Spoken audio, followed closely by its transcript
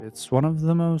It's one of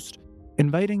the most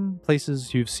inviting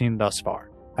places you've seen thus far,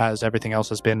 as everything else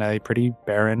has been a pretty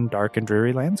barren, dark, and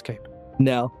dreary landscape.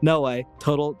 No way.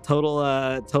 Total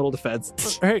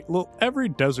defense. Hey, look, every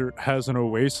desert has an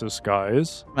oasis,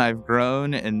 guys. I've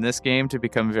grown in this game to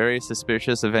become very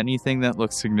suspicious of anything that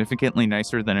looks significantly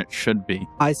nicer than it should be.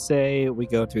 I say we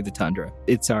go through the tundra.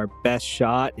 It's our best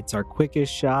shot. It's our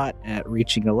quickest shot at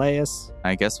reaching Elias.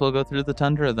 I guess we'll go through the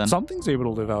tundra then. Something's able to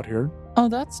live out here. Oh,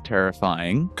 that's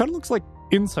terrifying. Kind of looks like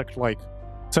insect-like,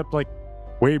 except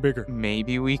way bigger.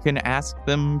 Maybe we can ask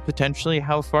them potentially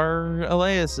how far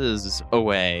Elias is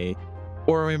away.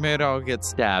 Or we might all get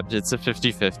stabbed. It's a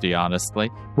 50-50, honestly.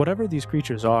 Whatever these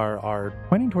creatures are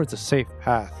pointing towards a safe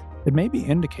path. It may be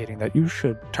indicating that you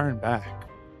should turn back.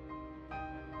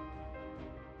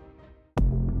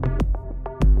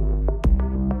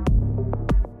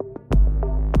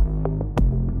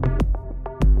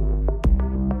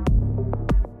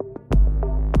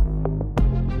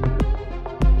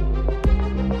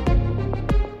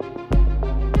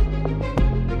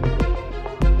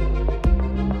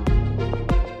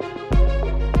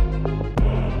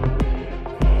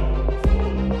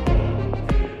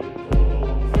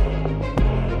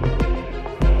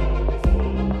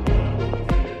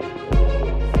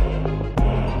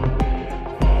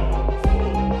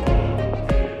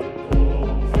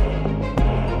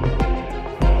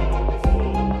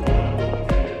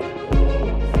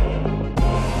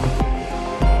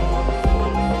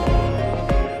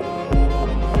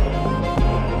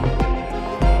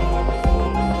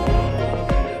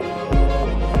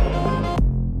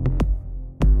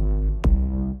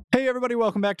 Everybody,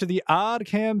 welcome back to the Odd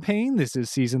Campaign. This is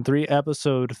Season 3,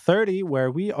 Episode 30,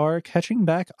 where we are catching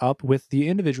back up with the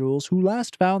individuals who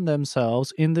last found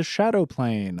themselves in the Shadow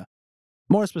Plane.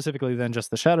 More specifically than just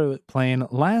the Shadow Plane,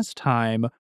 last time,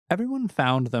 everyone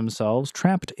found themselves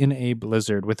trapped in a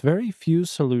blizzard with very few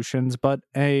solutions, but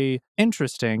a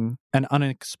interesting and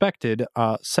unexpected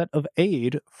set of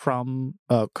aid from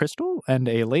a crystal and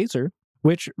a laser,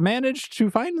 which managed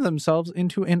to find themselves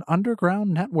into an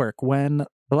underground network when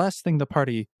the last thing the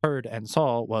party heard and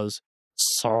saw was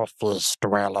surface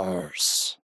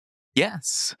dwellers.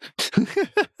 Yes.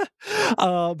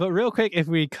 But real quick, if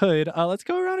we could, let's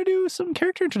go around and do some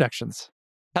character introductions.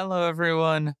 Hello,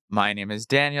 everyone. My name is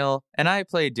Daniel, and I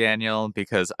play Daniel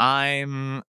because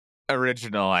I'm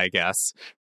original, I guess.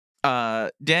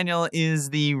 Daniel is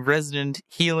the resident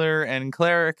healer and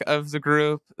cleric of the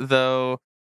group, though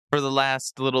for the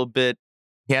last little bit,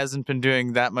 he hasn't been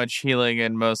doing that much healing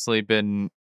and mostly been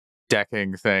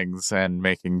decking things and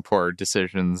making poor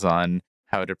decisions on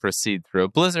how to proceed through a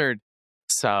blizzard.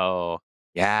 So,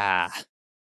 yeah,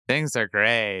 things are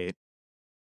great.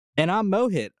 And I'm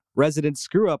Mohit, resident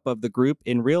screw-up of the group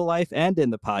in real life and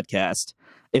in the podcast.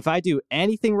 If I do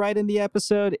anything right in the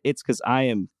episode, it's because I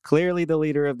am clearly the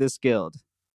leader of this guild.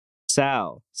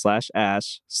 Sal/Ash/Mohit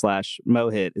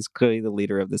is clearly the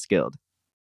leader of this guild.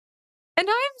 And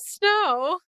I'm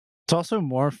Snow. It's also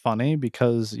more funny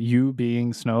because you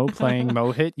being Snow playing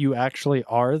Mohit, you actually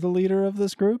are the leader of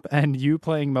this group, and you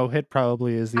playing Mohit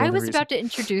probably is the only reason. About to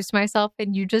introduce myself,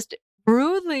 and you just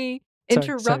rudely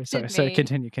interrupted me. Sorry,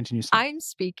 continue. I'm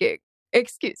speaking.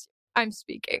 Excuse me. I'm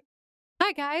speaking.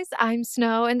 Hi, guys. I'm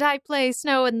Snow, and I play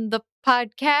Snow in the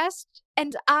podcast,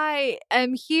 and I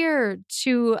am here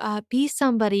to be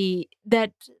somebody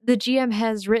that the GM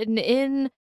has written in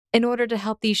order to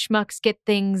help these schmucks get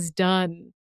things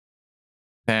done.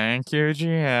 Thank you,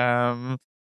 GM.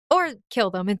 Or kill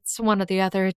them. It's one or the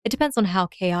other. It depends on how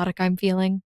chaotic I'm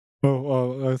feeling.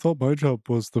 I thought my job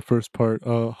was the first part.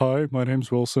 Hi, my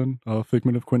name's Wilson,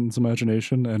 figment of Quentin's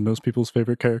imagination and most people's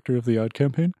favorite character of the Odd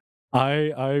Campaign.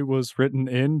 I was written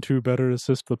in to better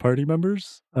assist the party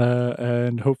members,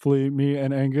 and hopefully me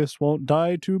and Angus won't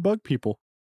die to bug people.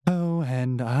 Oh,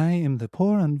 and I am the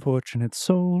poor unfortunate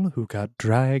soul who got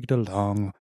dragged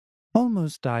along,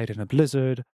 almost died in a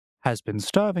blizzard, has been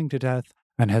starving to death,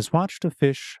 and has watched a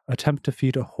fish attempt to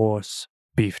feed a horse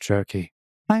beef jerky.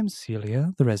 I'm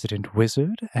Celia, the resident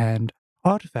wizard and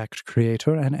artifact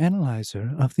creator and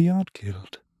analyzer of the Odd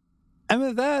Guild. And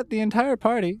with that, the entire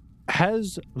party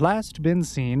has last been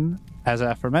seen, as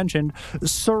aforementioned,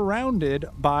 surrounded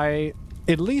by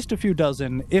at least a few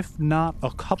dozen, if not a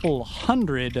couple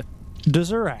hundred,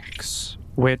 Dazuraks,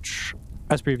 which,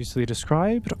 as previously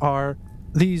described, are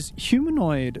these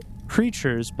humanoid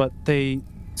creatures, but they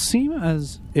seem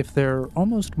as if they're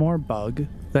almost more bug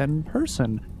than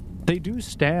person. They do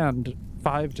stand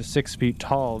 5 to 6 feet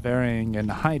tall, varying in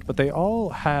height, but they all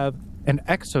have an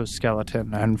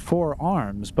exoskeleton and 4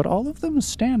 arms, but all of them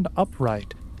stand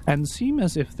upright and seem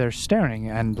as if they're staring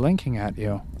and blinking at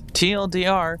you.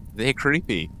 TLDR, they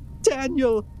creepy.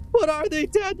 Daniel! What are they,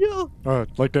 Daniel?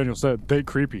 Like Daniel said, they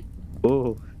creepy.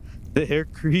 Oh, they're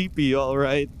creepy, all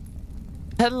right.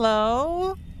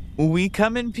 Hello? We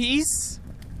come in peace?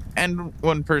 And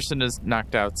one person is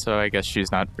knocked out, so I guess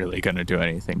she's not really gonna do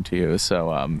anything to you,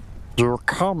 so, You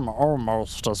come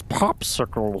almost as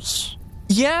popsicles.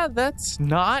 Yeah, that's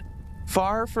not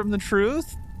far from the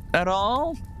truth at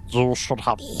all. You should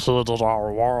have heeded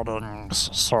our warnings,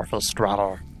 Surface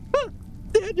Dweller.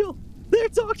 Daniel! They're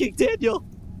talking, Daniel!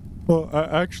 Well,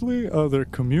 actually, they're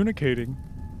communicating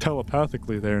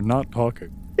telepathically. They're not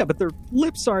talking. Yeah, but their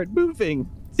lips aren't moving.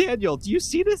 Daniel, do you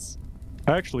see this?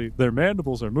 Actually, their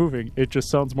mandibles are moving. It just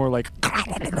sounds more like...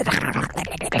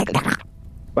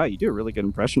 Wow, you do a really good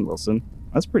impression, Wilson.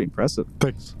 That's pretty impressive.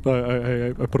 Thanks.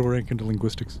 I put a rank into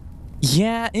linguistics.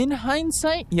 Yeah, in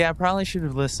hindsight, yeah, probably should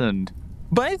have listened.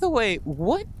 By the way,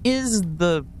 what is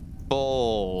the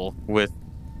bowl with,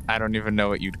 I don't even know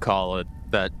what you'd call it,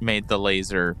 that made the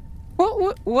laser?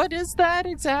 What is that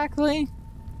exactly?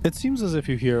 It seems as if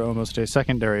you hear almost a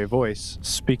secondary voice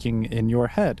speaking in your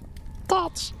head.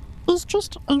 That is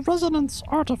just a resonance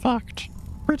artifact,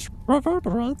 which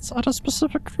reverberates at a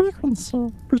specific frequency,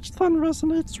 which then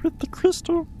resonates with the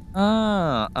crystal,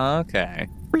 Ah, okay.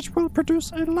 which will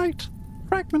produce a light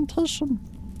fragmentation.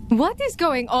 What is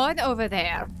going on over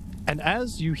there? And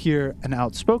as you hear an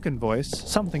outspoken voice,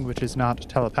 something which is not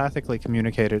telepathically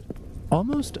communicated,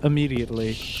 almost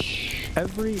immediately,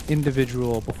 every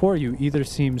individual before you either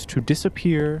seems to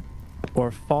disappear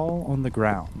or fall on the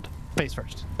ground, face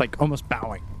first, like almost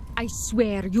bowing. I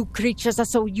swear you creatures are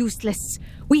so useless.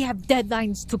 We have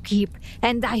deadlines to keep,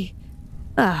 and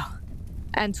Oh.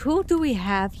 And who do we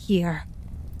have here?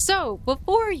 So,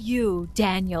 before you,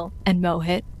 Daniel and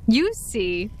Mohit, you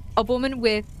see a woman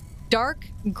with dark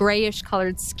grayish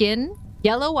colored skin,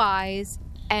 yellow eyes,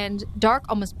 and dark,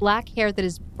 almost black hair that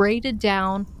is braided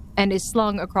down and is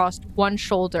slung across one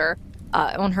shoulder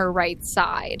on her right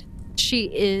side. She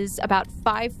is about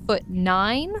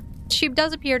 5'9". She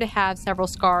does appear to have several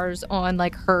scars on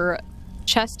like her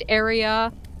chest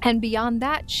area, and beyond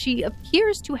that, she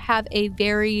appears to have a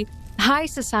very high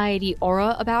society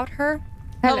aura about her.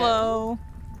 Hello.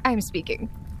 I'm speaking.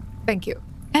 Thank you.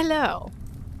 Hello.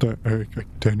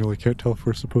 Daniel, I can't tell if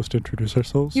we're supposed to introduce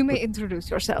ourselves. You may introduce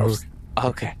yourselves.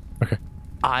 Okay. Okay.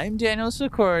 I'm Daniel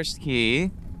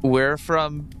Sikorsky. We're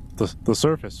from... The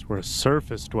surface. We're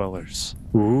surface dwellers.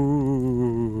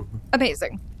 Ooh.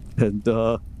 Amazing. And,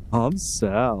 I'm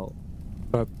Sal.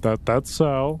 That's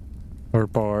Sal, our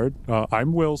bard.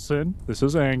 I'm Wilson. This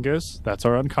is Angus. That's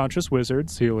our unconscious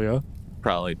wizard, Celia.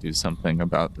 Probably do something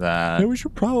about that. Yeah, we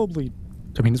should probably...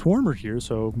 I mean, it's warmer here,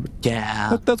 so...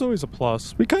 Yeah. That's always a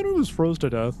plus. We kind of was froze to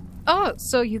death. Oh,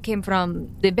 so you came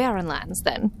from the Barren Lands,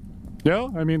 then? Yeah,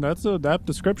 I mean, that's an apt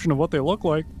description of what they look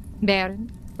like. Barren?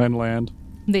 And land.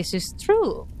 This is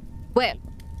true. Well,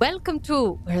 welcome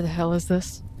to... Where the hell is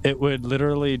this? It would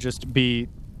literally just be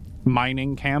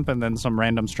mining camp and then some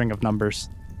random string of numbers.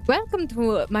 Welcome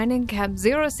to mining camp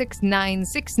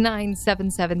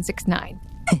 069697769.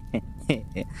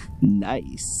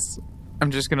 Nice. I'm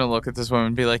just going to look at this woman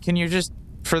and be like, can you just,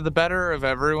 for the better of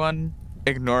everyone,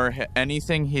 ignore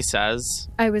anything he says?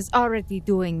 I was already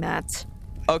doing that.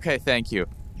 Okay, thank you.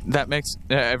 That makes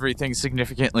everything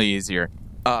significantly easier.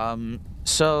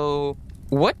 So,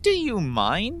 what do you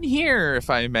mine here, if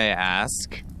I may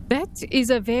ask? That is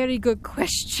a very good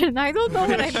question. I don't know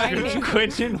what I'm mining.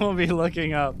 Quentin will be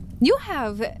looking up. You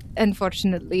have,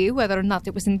 unfortunately, whether or not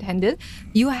it was intended,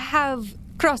 you have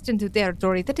crossed into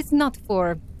territory that is not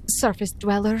for surface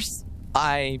dwellers.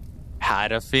 I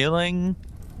had a feeling.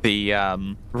 The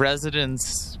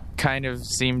residents kind of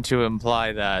seem to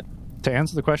imply that. To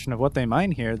answer the question of what they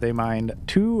mine here, they mine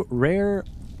two rare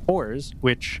ores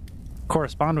which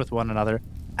correspond with one another,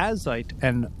 azite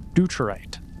and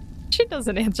deuterite. She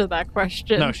doesn't answer that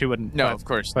question. No, she wouldn't. No, but- of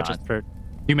course but not. just for,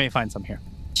 you may find some here.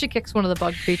 She kicks one of the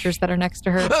bug creatures that are next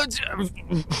to her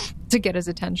to get his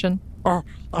attention.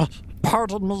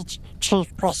 Pardon me,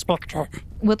 Chief Prospector.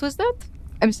 What was that?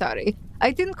 I'm sorry.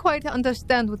 I didn't quite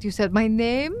understand what you said. My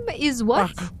name is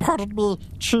what? Pardon me,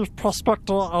 Chief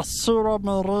Prospector Asura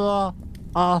Maria,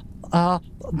 Elena?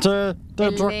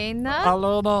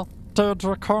 Elena de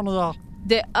Draconia.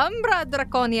 The Umbra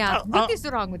Draconia. What is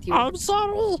wrong with you? I'm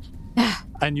sorry.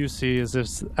 And you see as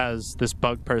this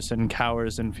bug person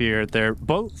cowers in fear, they're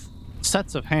both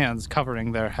sets of hands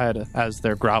covering their head as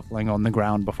they're groveling on the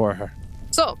ground before her.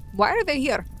 So, why are they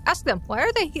here? Ask them, why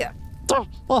are they here?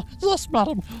 Yes,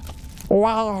 madam.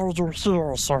 Why are you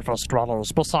here, surface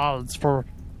dwellers, besides for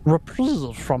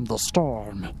reprieve from the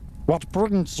storm? What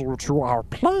brings you to our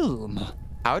plane?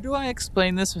 How do I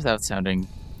explain this without sounding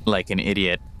like an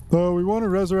idiot? We want to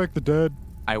resurrect the dead.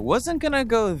 I wasn't gonna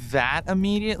go that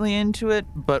immediately into it,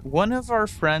 but one of our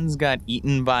friends got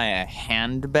eaten by a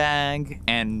handbag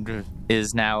and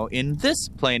is now in this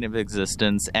plane of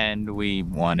existence, and we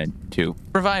wanted to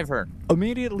revive her.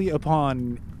 Immediately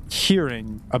upon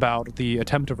hearing about the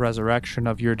attempt of resurrection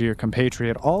of your dear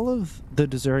compatriot, all of the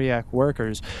Desuriac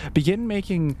workers begin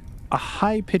making a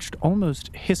high-pitched,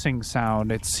 almost hissing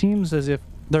sound. It seems as if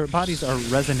their bodies are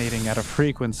resonating at a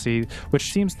frequency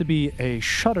which seems to be a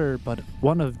shudder, but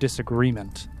one of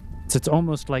disagreement. It's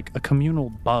almost like a communal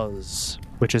buzz,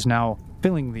 which is now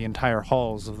filling the entire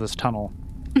halls of this tunnel.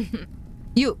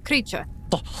 You, creature.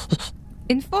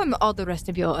 Inform all the rest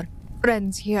of your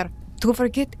friends here to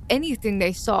forget anything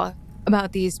they saw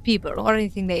about these people or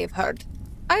anything they have heard.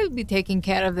 I will be taking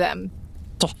care of them.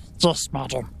 Yes,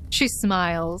 madam. She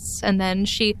smiles, and then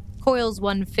she coils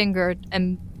one finger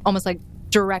and almost like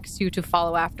directs you to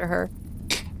follow after her.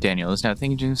 Daniel is now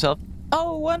thinking to himself,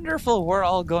 oh, wonderful, we're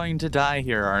all going to die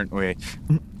here, aren't we?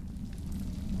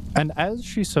 And as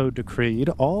she so decreed,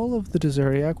 all of the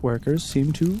Desuriac workers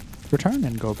seem to return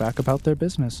and go back about their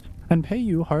business and pay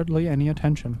you hardly any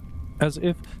attention, as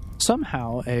if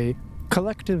somehow a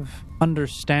collective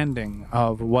understanding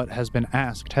of what has been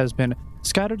asked has been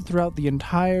scattered throughout the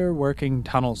entire working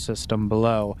tunnel system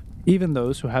below. Even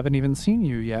those who haven't even seen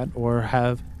you yet or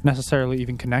have necessarily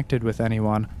even connected with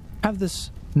anyone have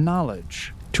this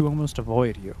knowledge to almost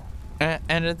avoid you.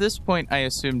 And at this point, I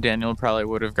assume Daniel probably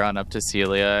would have gone up to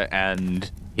Celia and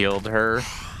healed her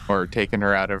or taken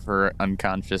her out of her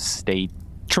unconscious state.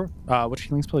 Sure. Which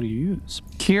healing spell do you use?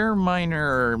 Cure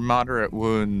minor or moderate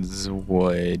wounds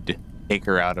would take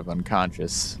her out of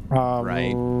unconscious,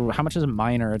 right? How much is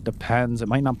minor? It depends. It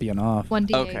might not be enough.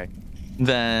 1d8. Okay.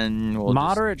 Then we'll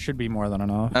Moderate should be more than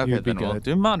enough. Okay, You'd be then we'll good.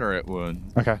 do moderate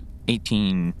wound. Okay.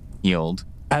 18 healed.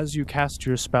 As you cast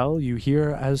your spell, you hear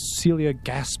as Celia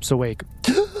gasps awake.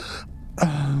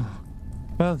 Oh,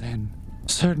 well then,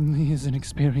 certainly is an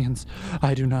experience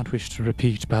I do not wish to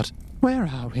repeat, but where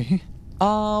are we?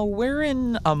 We're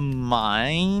in a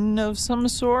mine of some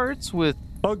sorts with...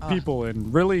 Bug people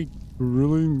and really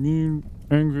mean,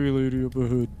 angry lady up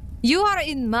ahead. You are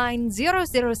in mine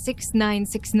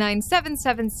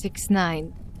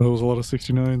 0069697769. That was a lot of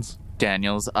 69s.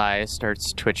 Daniel's eye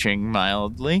starts twitching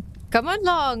mildly. Come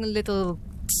along, little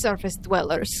surface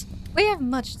dwellers. We have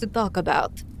much to talk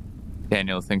about.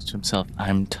 Daniel thinks to himself,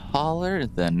 I'm taller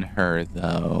than her,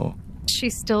 though. She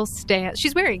still stands.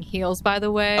 She's wearing heels, by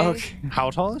the way. Okay.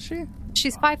 How tall is she?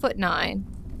 She's 5'9",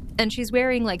 and she's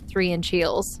wearing like 3-inch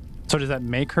heels. So does that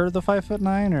make her the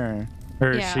 5'9",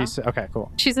 or Yeah. she's okay?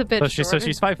 Cool. She's a bit So shorter.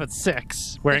 she's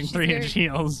 5'6", wearing She's 3-inch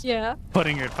heels, Yeah.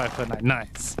 putting her at 5'9".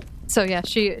 Nice. So yeah,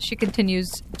 she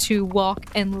continues to walk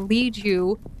and lead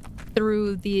you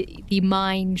through the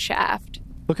mine shaft.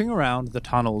 Looking around the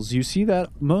tunnels, you see that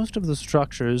most of the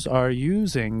structures are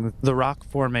using the rock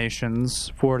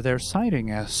formations for their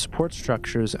siding as support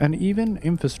structures and even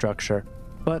infrastructure.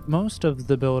 But most of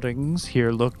the buildings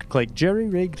here look like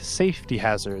jerry-rigged safety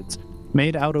hazards,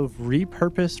 made out of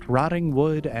repurposed rotting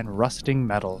wood and rusting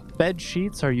metal. Bed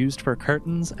sheets are used for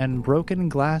curtains and broken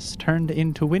glass turned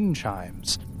into wind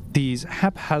chimes. These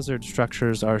haphazard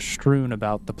structures are strewn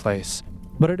about the place,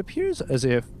 but it appears as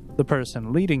if the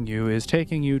person leading you is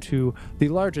taking you to the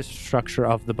largest structure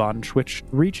of the bunch, which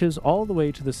reaches all the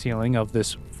way to the ceiling of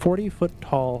this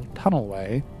 40-foot-tall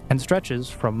tunnelway and stretches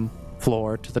from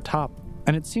floor to the top.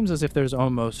 And it seems as if there's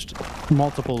almost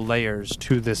multiple layers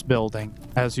to this building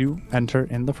as you enter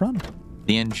in the front.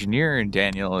 The engineer in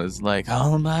Daniel is like,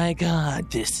 oh my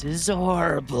god, this is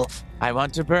horrible. I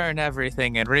want to burn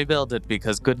everything and rebuild it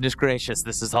because goodness gracious,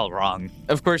 this is all wrong.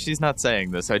 Of course, she's not saying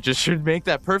this. I just should make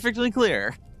that perfectly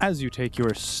clear. As you take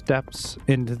your steps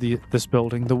into this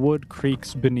building, the wood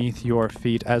creaks beneath your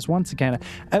feet as once again,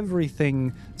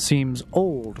 everything seems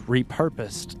old,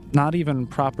 repurposed, not even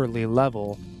properly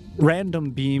level. Random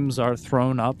beams are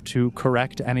thrown up to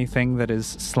correct anything that is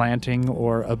slanting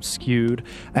or obscured,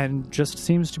 and just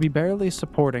seems to be barely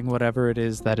supporting whatever it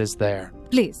is that is there.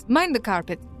 Please, mind the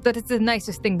carpet. That is the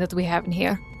nicest thing that we have in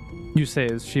here. You say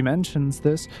as she mentions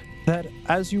this, that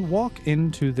as you walk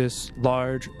into this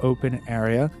large open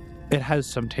area, it has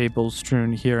some tables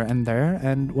strewn here and there,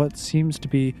 and what seems to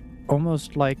be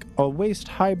almost like a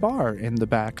waist-high bar in the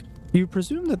back. You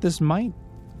presume that this might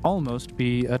almost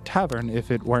be a tavern if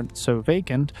it weren't so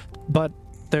vacant, but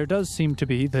there does seem to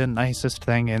be the nicest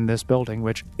thing in this building,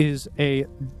 which is a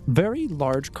very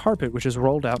large carpet which is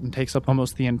rolled out and takes up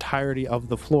almost the entirety of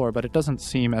the floor, but it doesn't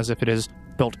seem as if it is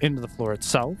built into the floor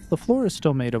itself. The floor is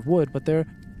still made of wood, but there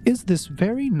is this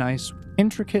very nice,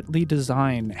 intricately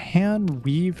designed,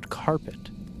 hand-weaved carpet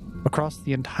across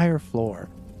the entire floor.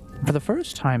 For the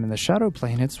first time in the Shadow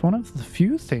Plane, it's one of the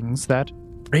few things that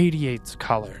radiates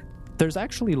color. There's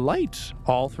actually light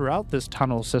all throughout this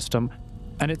tunnel system,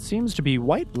 and it seems to be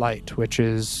white light, which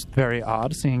is very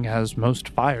odd, seeing as most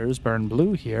fires burn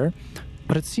blue here.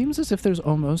 But it seems as if there's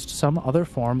almost some other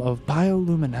form of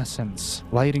bioluminescence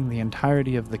lighting the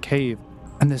entirety of the cave,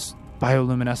 and this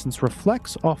bioluminescence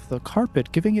reflects off the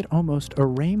carpet, giving it almost a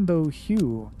rainbow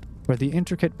hue, where the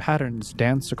intricate patterns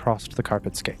dance across the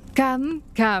carpetscape.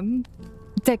 Come.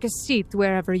 Take a seat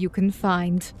wherever you can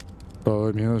find. Well,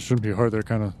 I mean, it shouldn't be hard. There are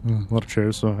kind of a lot of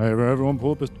chairs, so hey, everyone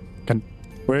pull up his...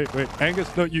 Wait,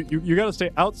 Angus, no, you gotta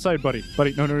stay outside, buddy.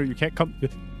 No, you can't come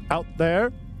out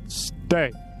there.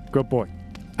 Stay. Good boy.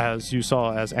 As you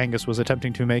saw, as Angus was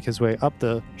attempting to make his way up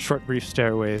the short, brief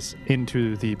stairways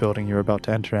into the building you're about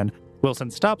to enter in,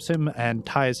 Wilson stops him and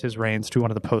ties his reins to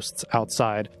one of the posts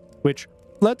outside, which,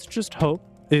 let's just hope,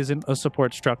 isn't a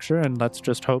support structure, and let's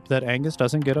just hope that Angus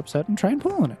doesn't get upset and try and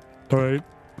pull on it. All right.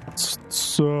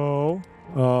 So,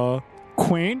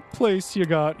 quaint place you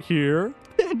got here.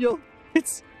 Daniel,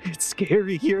 it's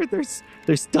scary here.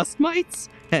 There's dust mites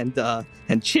and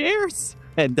chairs.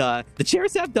 And the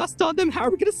chairs have dust on them. How are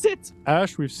we gonna sit?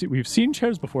 Ash, we've seen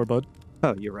chairs before, bud.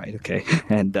 Oh, you're right. Okay.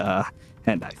 And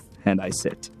I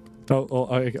sit.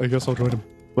 I guess I'll join him.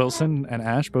 Wilson and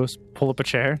Ash both pull up a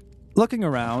chair. Looking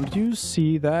around, you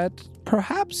see that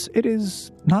perhaps it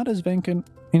is not as vacant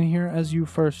in here as you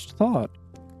first thought,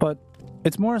 but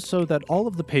it's more so that all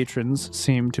of the patrons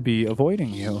seem to be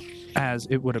avoiding you, as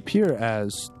it would appear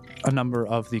as a number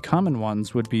of the common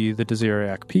ones would be the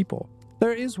Desiriac people.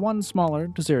 There is one smaller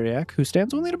Desiriac who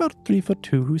stands only at about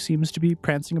 3'2", who seems to be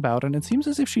prancing about, and it seems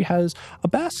as if she has a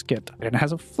basket and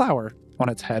has a flower on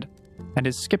its head, and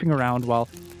is skipping around while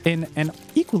in an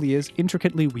equally as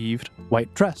intricately weaved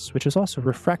white dress, which is also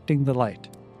refracting the light.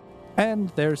 And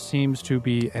there seems to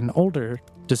be an older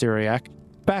Desiriac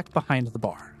back behind the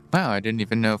bar. Wow, I didn't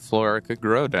even know flora could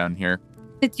grow down here.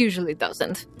 It usually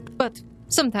doesn't. But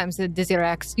sometimes the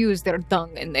Desiriacs use their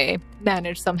dung and they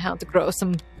manage somehow to grow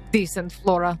some decent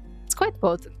flora. It's quite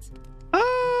potent.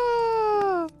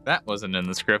 That wasn't in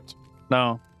the script.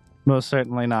 No, most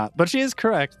certainly not. But she is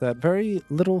correct that very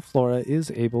little flora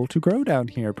is able to grow down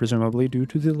here, presumably due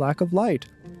to the lack of light.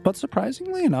 But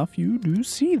surprisingly enough, you do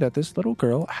see that this little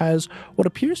girl has what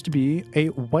appears to be a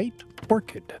white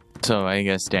orchid. So I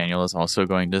guess Daniel is also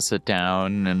going to sit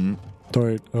down and All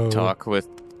right. talk with...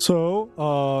 So,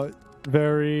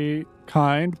 very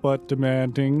kind but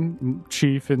demanding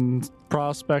chief and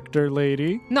prospector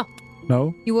lady. No.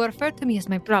 No? You will refer to me as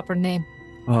my proper name.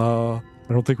 I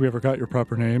don't think we ever got your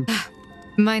proper name.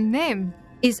 My name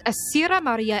is Asira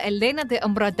Maria Elena de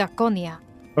Umbra Draconia.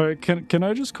 All right, can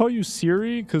I just call you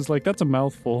Siri? Because, that's a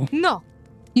mouthful. No.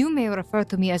 You may refer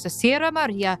to me as Asira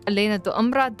Maria Elena de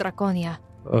Umbra Draconia.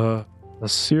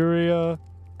 Assyria,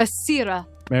 Asira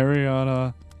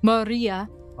Mariana, Maria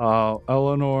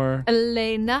Eleanor,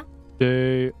 Elena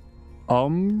de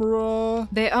Umbra,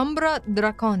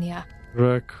 Draconia.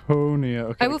 Draconia.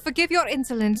 Okay. I will forgive your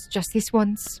insolence just this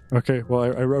once. Okay, well,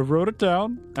 I wrote it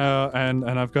down, and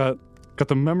I've got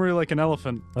the memory like an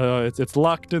elephant. It's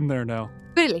locked in there now.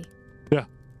 Really? Yeah.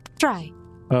 Try.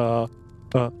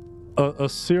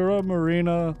 Asira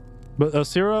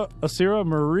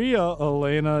Maria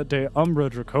Elena de Umbra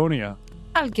Draconia.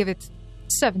 I'll give it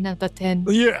 7 out of 10.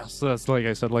 Yes, that's like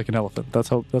I said, like an elephant. That's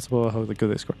how good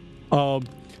they score.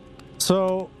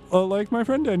 So like my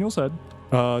friend Daniel said,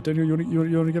 Daniel,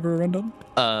 you want to give her a rundown?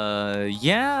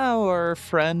 Yeah, our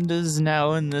friend is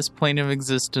now in this plane of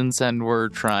existence and we're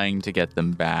trying to get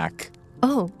them back.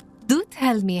 Oh, do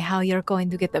tell me how you're going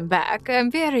to get them back. I'm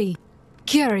very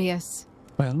curious.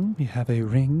 Well, we have a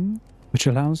ring which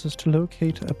allows us to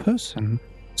locate a person,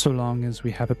 so long as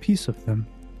we have a piece of them.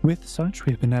 With such,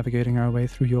 we've been navigating our way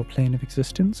through your plane of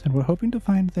existence, and we're hoping to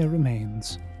find their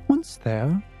remains. Once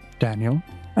there, Daniel,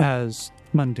 as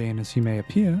mundane as he may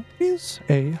appear, is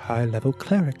a high-level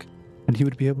cleric, and he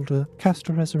would be able to cast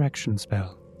a resurrection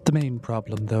spell. The main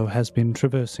problem, though, has been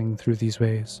traversing through these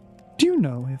ways. Do you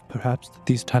know if perhaps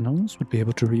these tunnels would be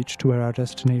able to reach to where our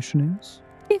destination is?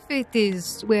 If it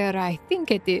is where I think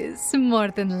it is, more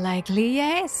than likely,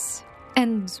 yes.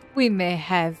 And we may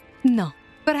have... No.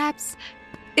 Perhaps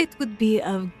it would be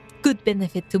of good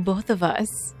benefit to both of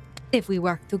us if we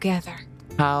work together.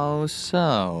 How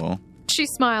so? She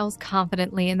smiles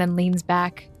confidently and then leans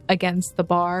back against the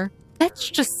bar. Let's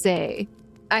just say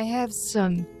I have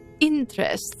some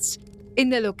interests in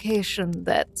the location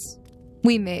that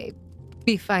we may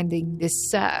be finding this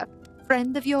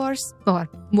friend of yours, or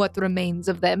what remains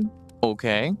of them.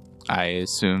 Okay. I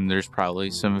assume there's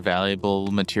probably some valuable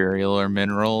material or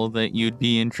mineral that you'd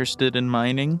be interested in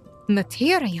mining.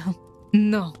 Material?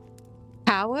 No.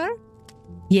 Power?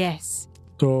 Yes.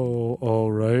 So,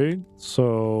 all right.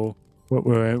 So,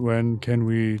 when can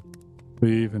we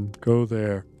leave and go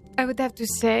there? I would have to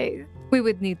say we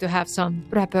would need to have some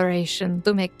preparation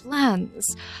to make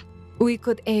plans. We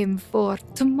could aim for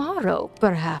tomorrow,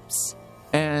 perhaps.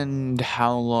 And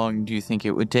how long do you think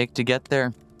it would take to get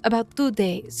there? About 2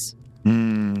 days.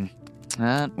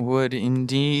 That would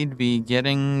indeed be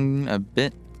getting a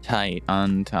bit tight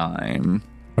on time.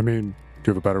 I mean,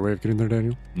 do you have a better way of getting there,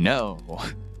 Daniel? No.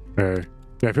 Hey.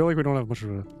 Yeah, I feel like we don't have much of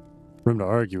a room to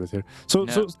argue with here. So,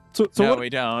 No. so No, what? we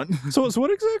don't. So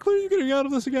what exactly are you getting out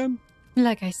of this again?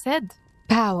 Like I said,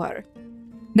 power.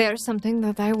 There's something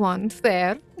that I want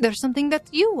there. There's something that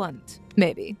you want,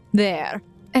 maybe, there.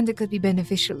 And it could be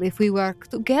beneficial if we work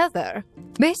together.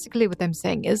 Basically, what I'm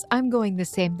saying is I'm going the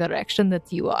same direction that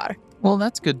you are. Well,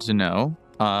 that's good to know.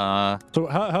 So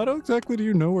how exactly do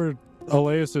you know where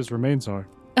Aleus's remains are?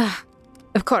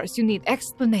 Of course, you need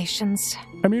explanations.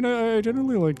 I mean, I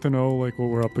generally like to know like what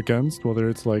we're up against, whether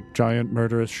it's like giant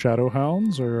murderous shadow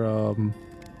hounds or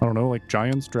I don't know, like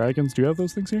giants, dragons. Do you have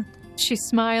those things here? She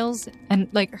smiles and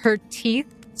like her teeth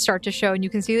start to show, and you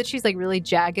can see that she's like really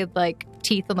jagged, like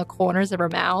teeth on the corners of her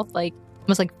mouth, like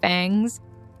almost like fangs.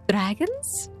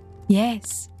 Dragons?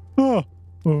 Yes. Oh,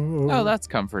 that's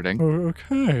comforting.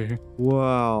 Okay.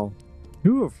 Wow.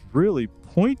 You have really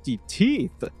pointy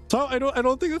teeth. So I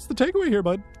don't think that's the takeaway here,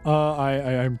 bud.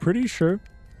 I'm pretty sure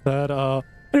that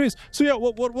anyways, so yeah,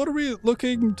 what are we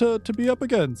looking to be up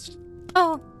against?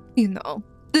 Oh, you know,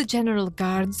 the general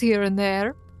guards here and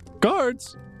there.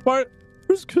 Guards? What?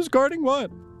 Who's guarding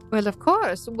what? Well, of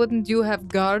course. Wouldn't you have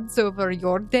guards over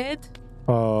your dead?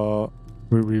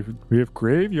 We have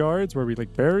graveyards where we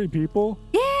like bury people.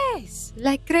 Yes,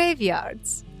 like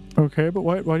graveyards. Okay, but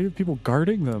why do you have people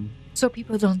guarding them? So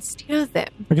people don't steal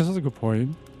them. I guess that's a good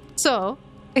point. So,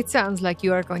 it sounds like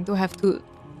you are going to have to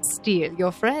steal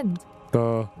your friend.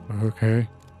 Okay.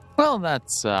 Well,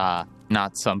 that's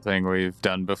not something we've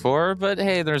done before, but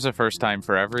hey, there's a first time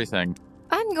for everything.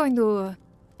 I'm going to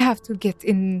have to get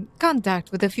in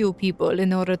contact with a few people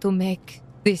in order to make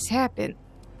this happen.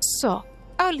 So,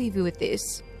 I'll leave you with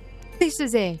this. This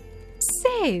is a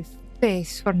safe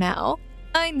place for now.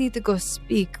 I need to go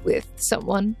speak with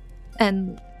someone,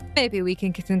 and maybe we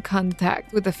can get in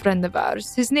contact with a friend of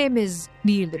ours. His name is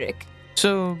Bildrick.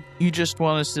 So, you just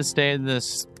want us to stay in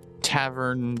this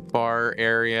tavern bar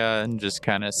area and just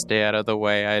kind of stay out of the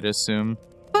way, I'd assume?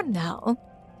 For now,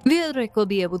 Bildrick will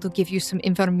be able to give you some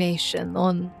information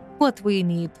on what we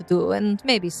need to do and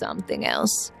maybe something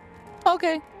else.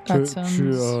 Okay, that Should- sounds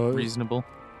should, reasonable.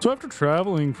 So after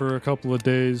traveling for a couple of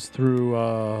days through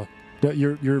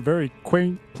your very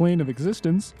quaint plane of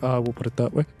existence, we'll put it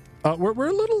that way. We're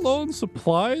a little low on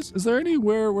supplies. Is there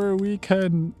anywhere where we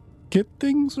can get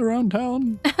things around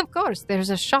town? Of course,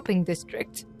 there's a shopping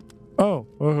district. Oh,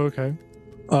 okay.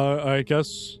 I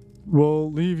guess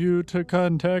we'll leave you to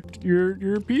contact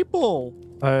your people,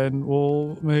 and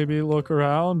we'll maybe look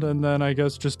around, and then I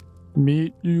guess just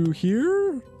meet you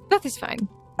here. That is fine.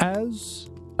 As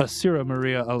Asira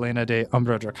Maria Elena de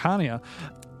Umbra Dracania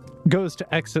goes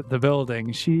to exit the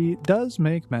building, she does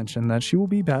make mention that she will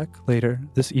be back later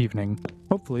this evening,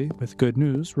 hopefully with good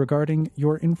news regarding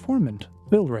your informant,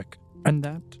 Bildrick, and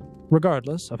that,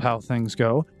 regardless of how things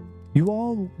go, you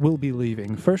all will be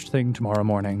leaving first thing tomorrow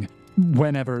morning,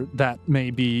 whenever that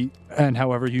may be, and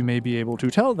however you may be able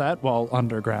to tell that while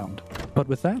underground. But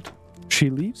with that, she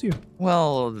leaves you.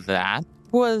 Well, that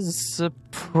was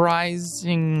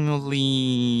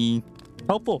surprisingly...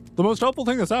 Helpful. The most helpful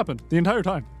thing that's happened the entire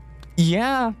time.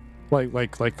 Yeah.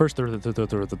 Like first there were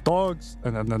the dogs,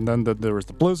 and then there was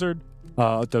the blizzard.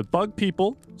 The bug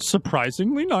people,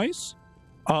 surprisingly nice.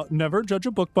 Never judge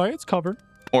a book by its cover.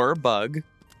 Or a bug.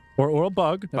 Or a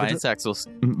bug. By Never its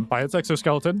by its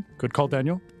exoskeleton. Good call,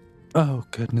 Daniel. Oh,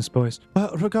 goodness, boys.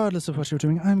 Regardless of what you're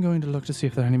doing, I'm going to look to see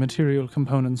if there are any material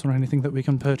components or anything that we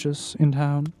can purchase in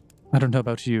town. I don't know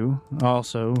about you.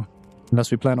 Also,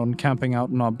 unless we plan on camping out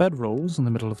in our bedrolls in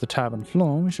the middle of the tavern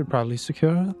floor, we should probably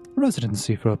secure a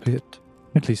residency for a bit.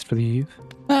 At least for the eve.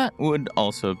 That would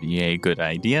also be a good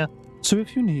idea. So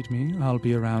if you need me, I'll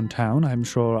be around town. I'm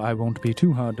sure I won't be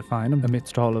too hard to find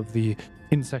amidst all of the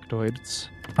insectoids.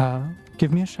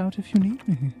 Give me a shout if you need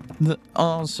me.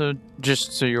 Also,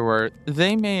 just so you're aware,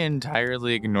 they may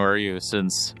entirely ignore you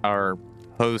since our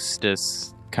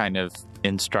hostess kind of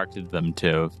instructed them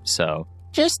to, so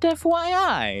just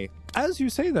FYI. As you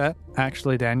say that,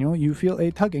 actually, Daniel, you feel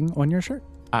a tugging on your shirt.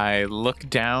 I look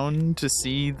down to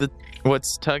see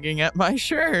what's tugging at my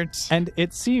shirt. And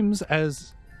it seems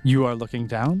as you are looking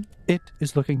down, it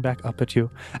is looking back up at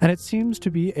you. And it seems to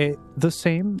be the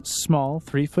same small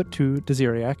 3'2"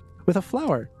 Deziriac with a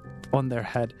flower on their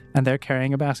head, and they're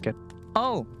carrying a basket.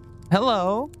 Oh,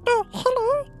 hello. Oh,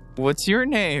 hello. What's your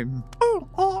name?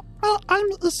 Oh, I'm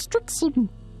Strixon.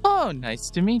 Oh, nice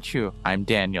to meet you. I'm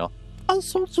Daniel. I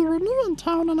saw you were new in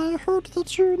town and I heard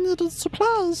that you needed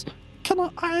supplies. Can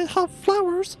I have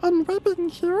flowers and webbing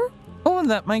here? Oh,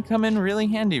 that might come in really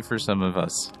handy for some of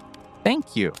us.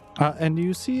 Thank you. And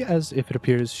you see, as if it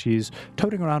appears, she's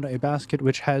toting around a basket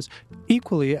which has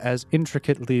equally as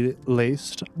intricately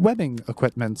laced webbing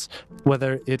equipments,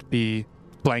 whether it be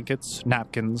blankets,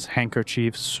 napkins,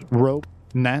 handkerchiefs, rope,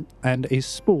 net, and a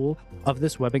spool of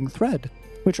this webbing thread,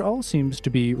 which all seems to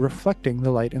be reflecting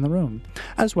the light in the room,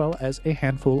 as well as a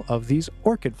handful of these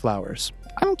orchid flowers.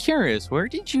 I'm curious, where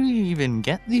did you even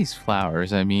get these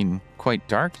flowers? I mean, quite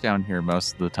dark down here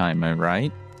most of the time, am I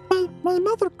right? My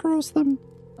mother grows them.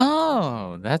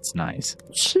 Oh, that's nice.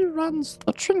 She runs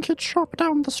the trinket shop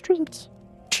down the street.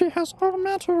 She has all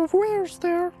manner of wares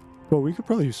there. Well, we could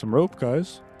probably use some rope,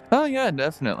 guys. Oh yeah,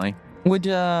 definitely. Would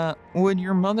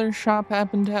your mother's shop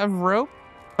happen to have rope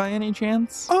by any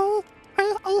chance?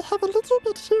 I have a little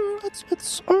bit here.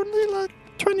 It's only like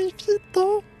 20 feet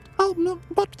though. Oh no,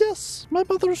 but yes, my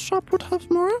mother's shop would have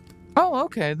more. Oh,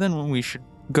 okay, then we should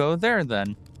go there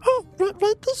then. Oh,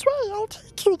 right this way. I'll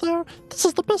take you there. This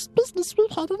is the best business we've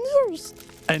had in years.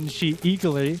 And she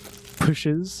eagerly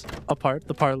pushes apart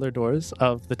the parlor doors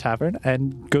of the tavern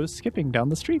and goes skipping down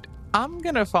the street. I'm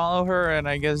gonna follow her, and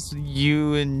I guess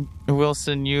you and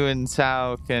Wilson, you and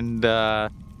Sal can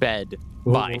bed.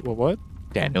 Bye. What?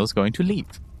 Daniel's going to leave.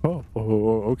 Oh,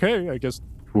 okay. I guess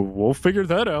we'll figure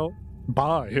that out.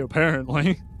 Bye,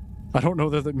 apparently. I don't know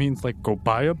that means, like, go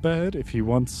buy a bed if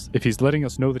he's letting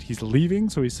us know that he's leaving,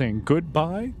 so he's saying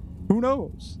goodbye. Who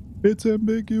knows? It's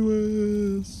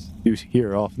ambiguous. You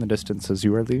hear off in the distance as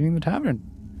you are leaving the tavern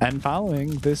and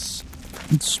following this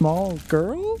small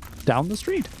girl down the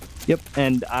street. Yep,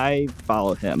 and I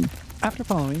follow him. After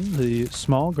following the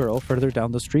small girl further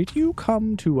down the street, you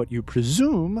come to what you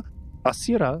presume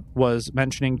Asira was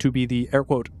mentioning to be the, air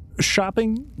quote,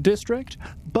 shopping district,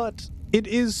 but it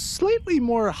is slightly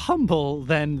more humble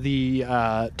than the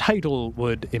title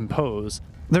would impose.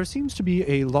 There seems to be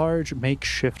a large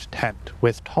makeshift tent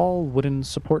with tall wooden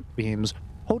support beams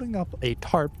holding up a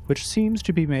tarp which seems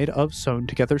to be made of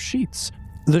sewn-together sheets.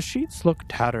 The sheets look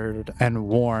tattered and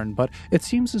worn, but it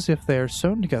seems as if they are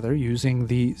sewn together using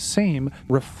the same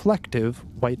reflective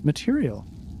white material,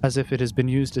 as if it has been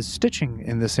used as stitching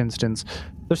in this instance.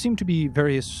 There seem to be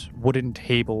various wooden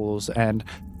tables and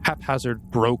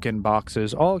haphazard broken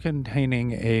boxes, all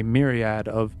containing a myriad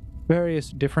of various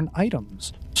different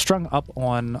items. Strung up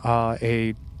on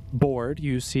a board,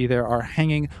 you see there are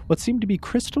hanging what seem to be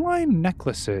crystalline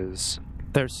necklaces.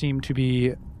 There seem to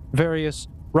be various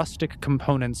rustic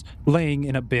components laying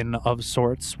in a bin of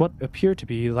sorts, what appear to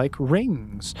be like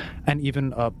rings, and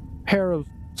even a pair of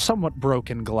somewhat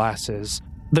broken glasses.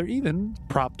 There even,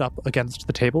 propped up against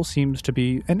the table, seems to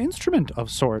be an instrument of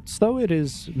sorts, though it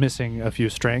is missing a few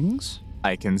strings.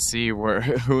 I can see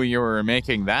who you were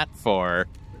making that for.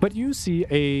 But you see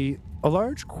a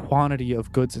large quantity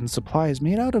of goods and supplies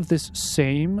made out of this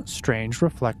same strange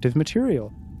reflective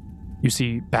material. You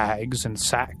see bags and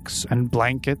sacks and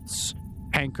blankets,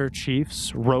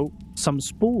 handkerchiefs, rope, some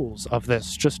spools of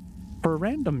this, just for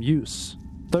random use,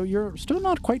 though you're still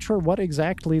not quite sure what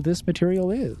exactly this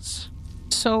material is.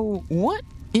 So, what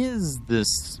is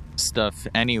this stuff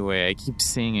anyway? I keep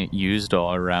seeing it used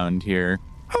all around here.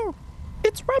 Oh,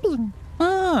 it's webbing.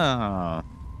 Ah,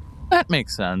 that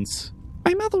makes sense.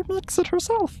 My mother makes it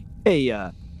herself. Hey,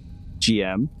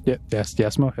 GM, Yes,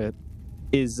 Mohit.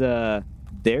 is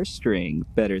their string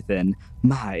better than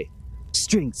my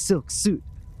string silk suit?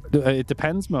 It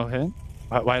depends, Mohit.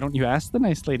 Why don't you ask the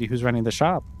nice lady who's running the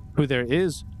shop, who there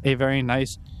is a very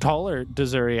nice, taller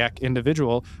Deziriac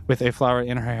individual with a flower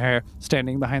in her hair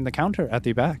standing behind the counter at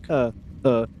the back.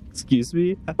 Excuse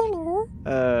me? Hello.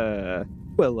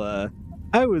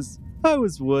 I was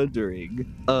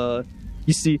wondering,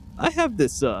 you see, I have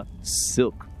this,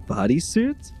 silk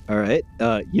bodysuit, alright?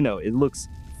 It looks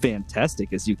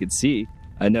fantastic, as you can see.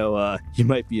 I know, you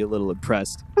might be a little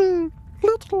impressed.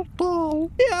 Little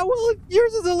doll. Yeah, well,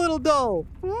 yours is a little dull.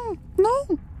 No.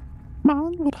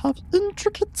 Mine would have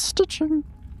intricate stitching,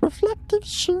 reflective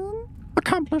sheen,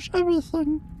 accomplish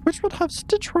everything, which would have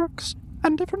stitchworks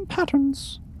and different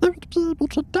patterns. They would be able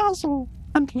to dazzle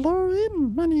and lure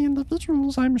in many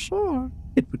individuals, I'm sure.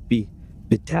 It would be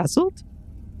bedazzled?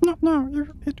 No,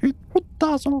 it would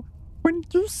dazzle. When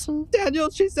you see... Daniel,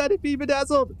 she said it'd be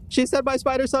bedazzled. She said my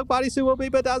spider silk bodysuit will be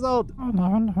bedazzled. Oh,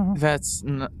 no. That's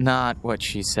not what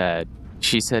she said.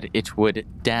 She said it would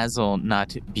dazzle,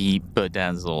 not be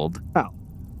bedazzled. Oh,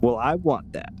 well, I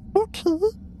want that. Okay,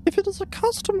 if it is a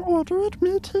custom order, it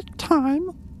may take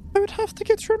time. I would have to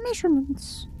get your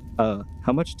measurements.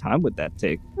 How much time would that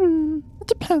take? It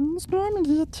depends.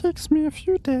 Normally it takes me a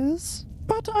few days.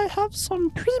 But I have some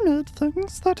pre-made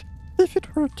things that, if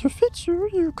it were to fit you,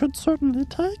 you could certainly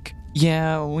take.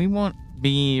 Yeah, we won't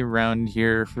be around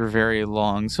here for very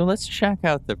long, so let's check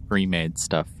out the pre-made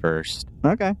stuff first.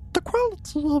 Okay. The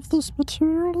quality of this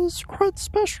material is quite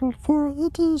special, for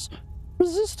it is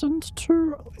resistant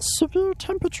to severe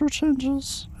temperature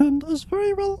changes and is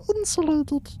very well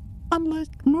insulated.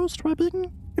 Unlike most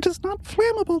webbing, it is not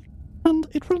flammable, and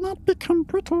it will not become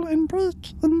brittle and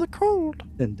break in the cold.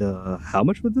 And, how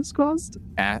much would this cost?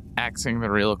 Axing the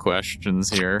real questions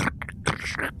here.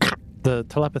 The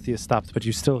telepathy has stopped, but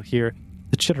you still hear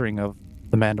the chittering of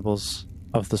the mandibles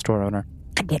of the store owner.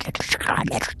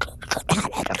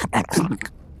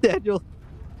 Daniel,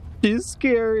 she's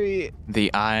scary. The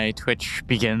eye twitch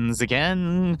begins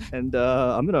again. And,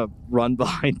 I'm gonna run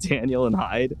behind Daniel and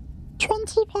hide.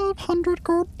 2,500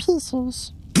 gold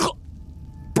pieces.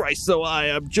 Bryce, so I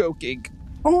am joking.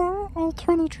 Or,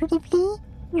 alternatively,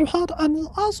 you had any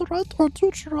azurite or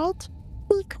deuterite,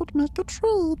 we could make a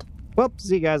trade. Well,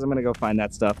 see you guys, I'm gonna go find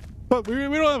that stuff. But we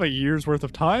don't have a year's worth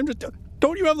of time.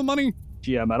 Don't you have the money?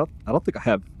 GM, I don't think I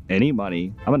have any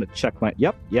money. I'm gonna check my...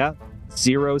 Yep, yeah.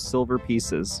 0 silver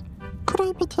pieces. Could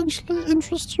I potentially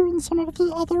interest you in some of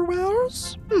the other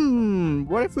wares?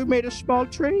 What if we made a small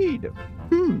trade?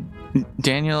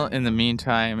 Daniel, in the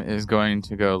meantime, is going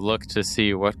to go look to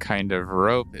see what kind of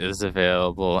rope is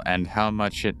available and how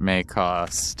much it may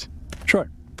cost. Sure.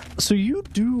 So you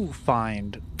do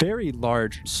find very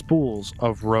large spools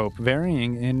of rope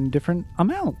varying in different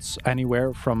amounts,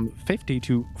 anywhere from 50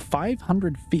 to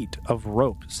 500 feet of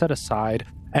rope set aside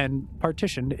and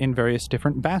partitioned in various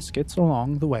different baskets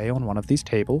along the way on one of these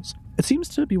tables. It seems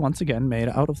to be once again made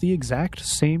out of the exact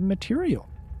same material.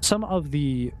 Some of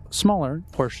the smaller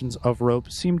portions of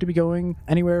rope seem to be going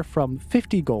anywhere from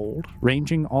 50 gold,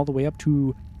 ranging all the way up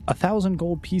to 1,000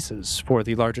 gold pieces for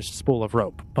the largest spool of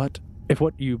rope. But if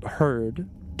what you've heard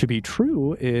to be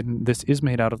true in this is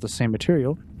made out of the same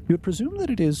material, you would presume that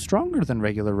it is stronger than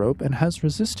regular rope and has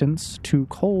resistance to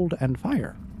cold and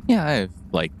fire. Yeah, I have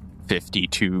like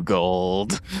 52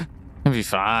 gold. It'll be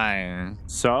fine.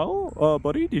 So,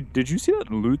 buddy, did you see that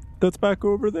lute that's back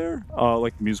over there?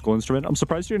 Like the musical instrument? I'm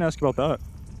surprised you didn't ask about that.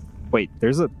 Wait,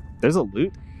 there's a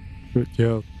lute? Yeah,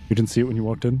 you didn't see it when you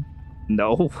walked in?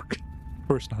 No. Of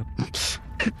course not.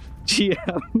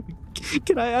 GM,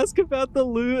 can I ask about the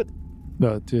lute?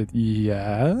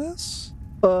 Yes?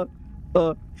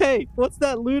 Hey, what's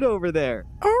that lute over there?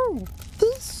 Oh,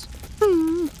 this?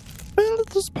 Well,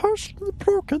 it is partially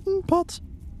broken, but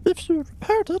if you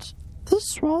repaired it,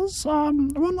 this was,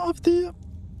 one of the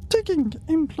digging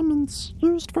implements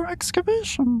used for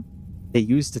excavation. They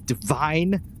used a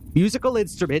divine musical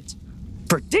instrument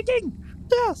for digging?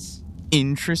 Yes.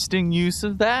 Interesting use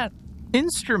of that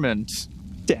instrument.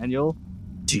 Daniel,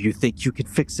 do you think you can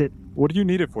fix it? What do you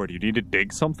need it for? Do you need to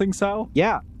dig something, Sal?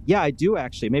 Yeah, I do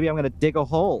actually. Maybe I'm gonna dig a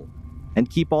hole and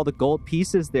keep all the gold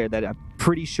pieces there that I'm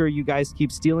pretty sure you guys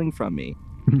keep stealing from me.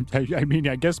 I mean,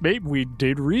 I guess maybe we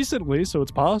did recently, so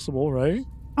it's possible, right?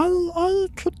 I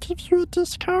could give you a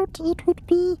discount. It would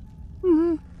be,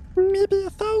 maybe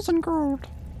 1,000 gold.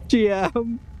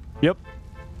 GM. Yep.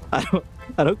 I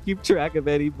don't keep track of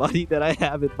any money that I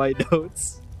have in my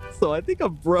notes, so I think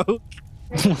I'm broke.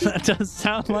 That does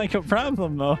sound like a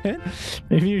problem, Mohan.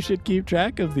 Maybe you should keep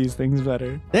track of these things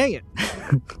better. Dang it.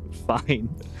 Fine.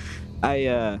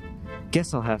 I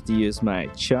guess I'll have to use my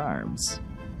charms.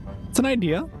 It's an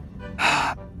idea.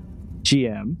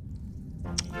 GM,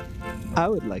 I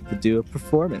would like to do a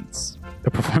performance.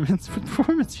 A performance? What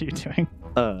performance are you doing?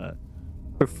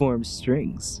 Perform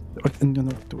strings.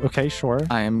 Okay, sure.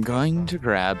 I am going to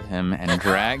grab him and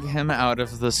drag him out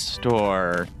of the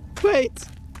store. Wait,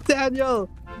 Daniel,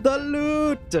 the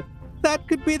lute. That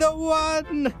could be the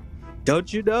one.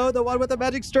 Don't you know, the one with the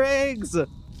magic strings?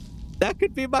 That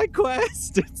could be my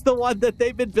quest. It's the one that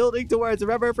they've been building towards.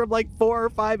 Remember from like 4 or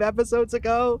 5 episodes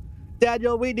ago?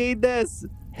 Daniel, we need this.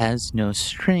 Has no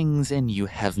strings and you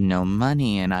have no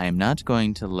money, and I am not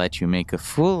going to let you make a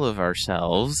fool of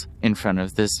ourselves in front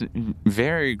of this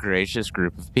very gracious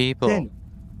group of people.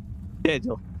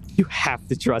 Daniel, you have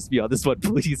to trust me on this one.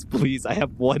 Please, please. I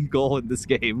have one goal in this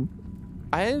game.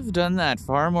 I've done that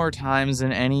far more times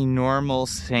than any normal,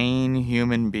 sane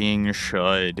human being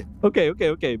should.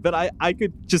 Okay. But I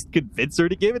could just convince her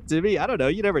to give it to me. I don't know.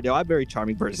 You never know. I'm a very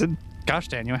charming person. Gosh,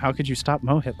 Daniel, how could you stop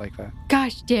Mohit like that?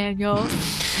 Gosh, Daniel.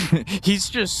 He's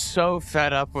just so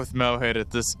fed up with Mohit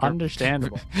at this point.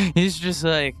 Understandable. He's just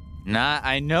like, nah,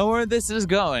 I know where this is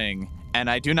going, and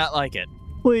I do not like it.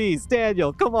 Please,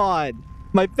 Daniel, come on.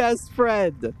 My best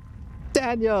friend.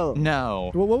 Daniel.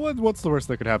 No. What's the worst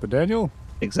that could happen, Daniel?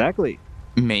 Exactly.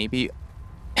 Maybe.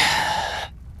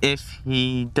 If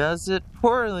he does it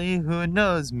poorly, who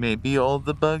knows? Maybe all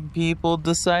the bug people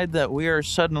decide that we are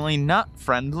suddenly not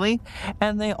friendly,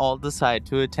 and they all decide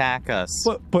to attack us.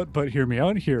 But hear me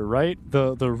out here, right?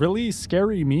 The really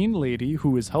scary mean lady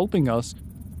who is helping us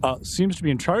seems to be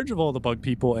in charge of all the bug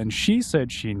people, and she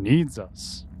said she needs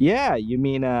us. Yeah, you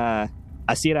mean,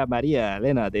 Asira Maria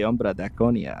Elena de Ombra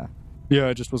Daconia. Yeah,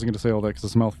 I just wasn't going to say all that because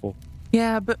it's a mouthful.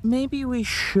 Yeah, but maybe we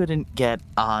shouldn't get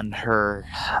on her,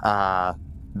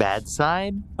 bad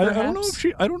side, I perhaps?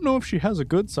 don't know if she has a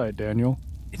good side, Daniel.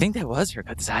 I think that was her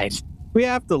good side. We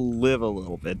have to live a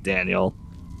little bit, Daniel.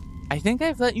 I think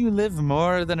I've let you live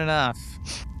more than enough.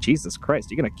 Jesus Christ,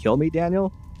 you gonna kill me,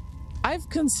 Daniel? I've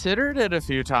considered it a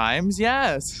few times,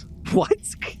 yes. What?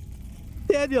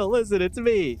 Daniel, listen, it's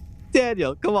me.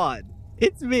 Daniel, come on.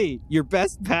 It's me, your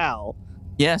best pal.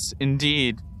 Yes,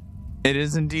 indeed. It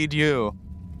is indeed you.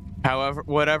 However,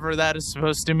 whatever that is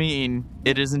supposed to mean,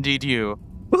 it is indeed you.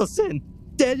 Wilson,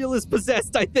 Daniel is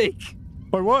possessed, I think.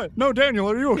 By what? No, Daniel,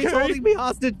 are you okay? He's holding me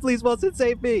hostage. Please, Wilson,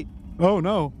 save me. Oh,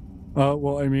 no.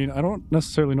 Well, I mean, I don't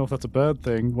necessarily know if that's a bad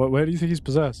thing. Why do you think he's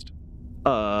possessed?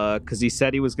 Because he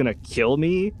said he was gonna kill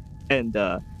me, and,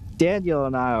 Daniel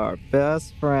and I are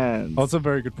best friends. Oh, that's a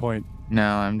very good point.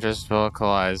 No, I'm just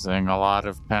vocalizing a lot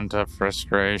of pent-up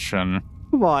frustration.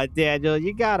 Come on, Daniel,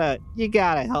 you gotta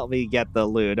help me get the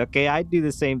loot, okay? I'd do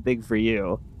the same thing for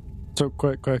you. So,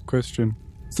 quick question.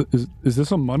 Is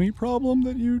this a money problem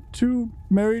that you two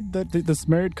married, that this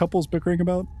married couple's bickering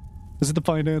about? Is it the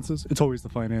finances? It's always the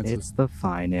finances. It's the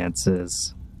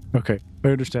finances. Okay, I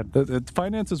understand. The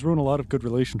finances ruin a lot of good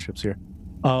relationships here.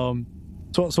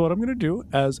 So what I'm going to do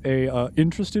as a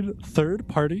interested third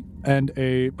party and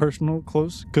a personal,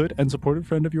 close, good, and supportive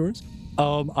friend of yours,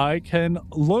 I can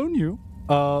loan you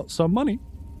some money,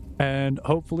 and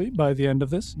hopefully by the end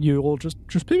of this, you will just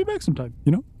pay me back sometime.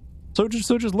 You know, so just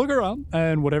look around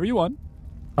and whatever you want,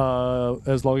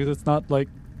 as long as it's not like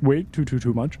way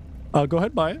too much, go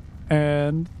ahead buy it,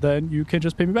 and then you can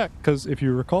just pay me back. Because if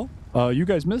you recall, you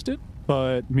guys missed it,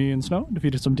 but me and Snow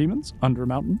defeated some demons under a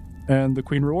mountain, and the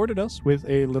queen rewarded us with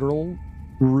a literal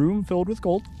room filled with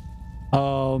gold.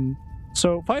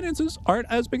 So finances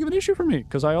aren't as big of an issue for me,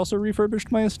 because I also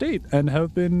refurbished my estate and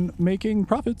have been making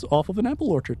profits off of an apple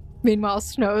orchard. Meanwhile,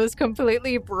 Snow is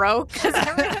completely broke because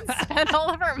everyone spent all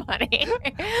of her money.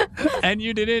 And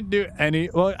you didn't do any...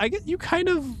 Well, I get you kind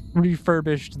of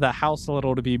refurbished the house a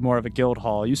little to be more of a guild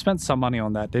hall. You spent some money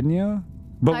on that, didn't you?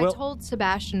 But I told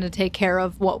Sebastian to take care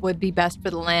of what would be best for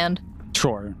the land.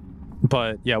 Sure.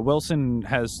 But yeah, Wilson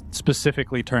has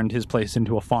specifically turned his place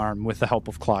into a farm with the help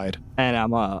of Clyde. And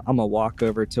I'm a walk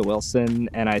over to Wilson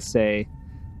and I say,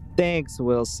 "Thanks,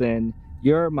 Wilson.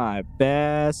 You're my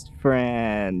best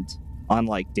friend."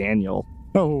 Unlike Daniel.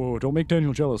 Oh, don't make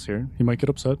Daniel jealous here. He might get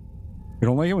upset. We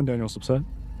don't like it when Daniel's upset.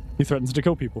 He threatens to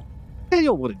kill people.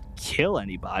 Daniel wouldn't kill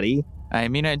anybody. I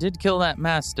mean, I did kill that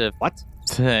mastiff What?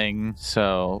 thing,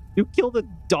 so... You killed a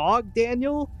dog,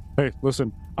 Daniel? Hey,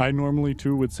 listen, I normally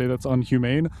too would say that's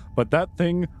unhumane, but that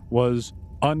thing was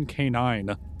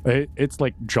uncanine. It's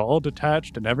like jaw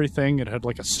detached and everything. It had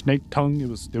like a snake tongue.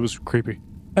 It was creepy.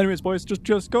 Anyways, boys,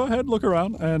 just go ahead, look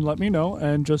around, and let me know,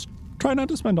 and just try not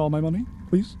to spend all my money,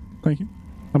 please. Thank you.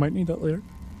 I might need that later.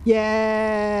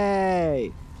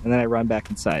 Yay! And then I run back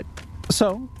inside.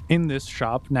 So, in this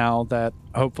shop, now that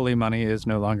hopefully money is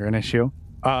no longer an issue,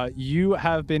 you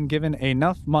have been given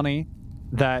enough money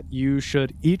that you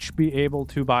should each be able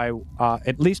to buy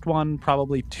at least one,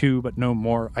 probably two, but no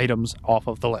more items off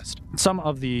of the list. Some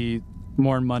of the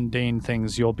more mundane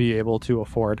things you'll be able to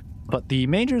afford, but the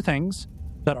major things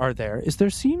that are there is there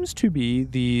seems to be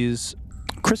these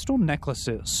crystal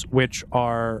necklaces which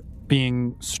are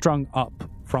being strung up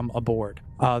from a board.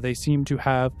 They seem to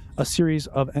have a series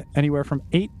of anywhere from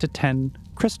 8 to 10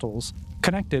 crystals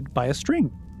connected by a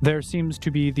string. There seems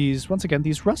to be these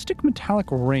rustic metallic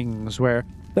rings where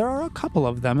there are a couple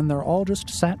of them and they're all just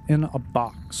set in a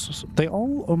box. They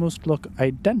all almost look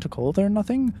identical. They're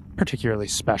nothing particularly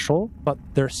special, but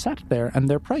they're set there and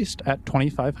they're priced at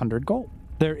 2,500 gold.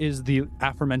 There is the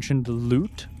aforementioned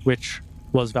loot, which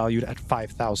was valued at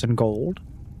 5,000 gold.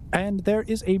 And there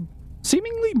is a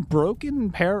seemingly broken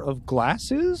pair of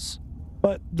glasses,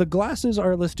 but the glasses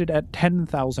are listed at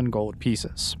 10,000 gold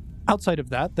pieces. Outside of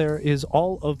that, there is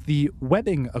all of the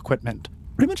webbing equipment.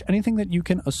 Pretty much anything that you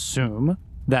can assume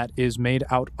that is made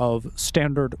out of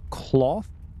standard cloth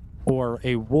or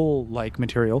a wool-like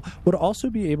material would also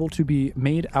be able to be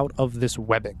made out of this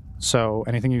webbing. So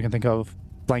anything you can think of,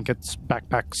 blankets,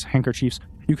 backpacks, handkerchiefs,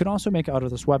 you can also make out of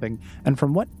this webbing. And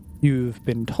from what you've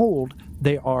been told,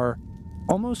 they are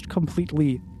almost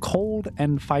completely cold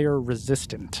and fire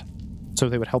resistant. So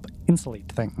they would help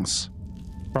insulate things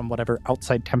from whatever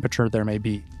outside temperature there may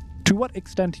be. To what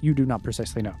extent, you do not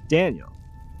precisely know. Daniel,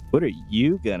 what are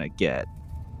you gonna get?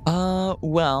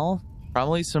 Well,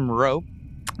 probably some rope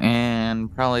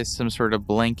and probably some sort of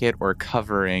blanket or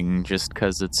covering just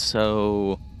because it's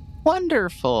so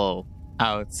wonderful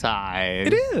outside.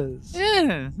 It is.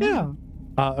 Yeah.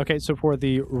 Okay, so for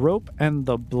the rope and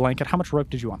the blanket, how much rope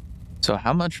did you want? So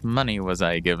how much money was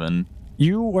I given?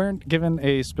 You weren't given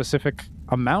a specific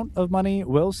amount of money.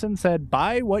 Wilson said,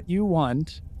 buy what you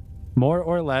want, more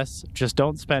or less, just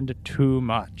don't spend too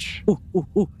much.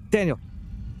 Ooh, Daniel,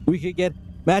 we could get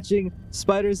matching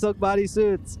spider silk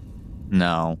bodysuits.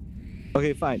 No.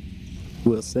 Okay, fine.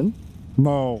 Wilson?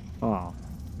 No. Oh.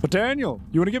 But Daniel,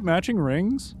 you want to get matching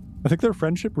rings? I think they're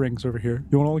friendship rings over here.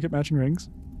 You want to all get matching rings?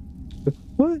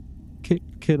 What?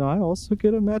 Can I also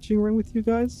get a matching ring with you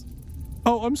guys?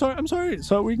 Oh, I'm sorry.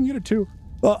 So we can get it too.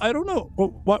 I don't know.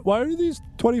 Why are these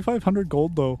 2,500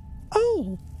 gold though?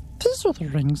 Oh, these are the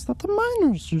rings that the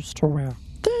miners used to wear.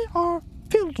 They are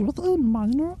filled with a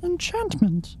minor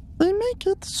enchantment. They make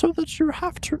it so that you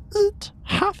have to eat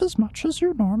half as much as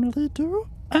you normally do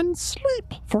and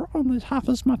sleep for only half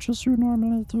as much as you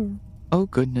normally do. Oh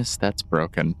goodness, that's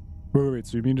broken. Wait.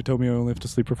 So you mean to tell me I only have to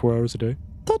sleep for 4 hours a day?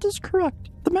 That is correct.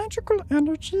 The magical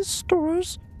energy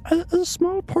stores a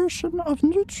small portion of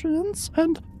nutrients,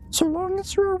 and so long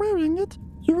as you are wearing it,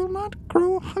 you will not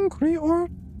grow hungry or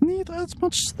need as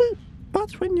much sleep.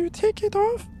 But when you take it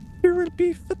off, you will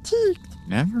be fatigued.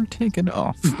 Never take it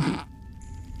off.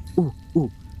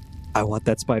 Ooh. I want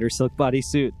that spider silk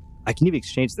bodysuit. I can even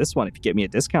exchange this one if you get me a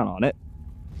discount on it.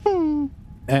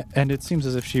 And it seems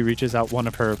as if she reaches out one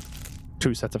of her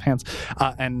 2 sets of hands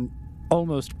and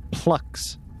almost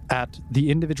plucks at the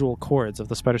individual cords of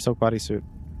the spider silk bodysuit.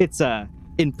 It's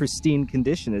in pristine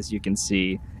condition, as you can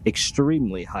see.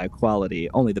 Extremely high quality.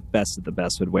 Only the best of the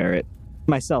best would wear it.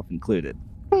 Myself included.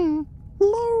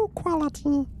 Low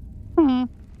quality.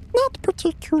 Not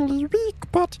particularly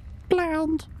weak, but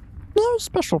bland. No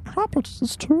special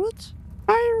properties to it.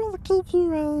 I will give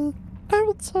you I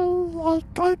would say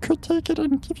I could take it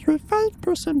and give you a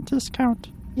 5%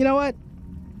 discount. You know what?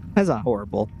 That's not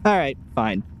horrible. All right,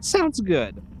 fine. Sounds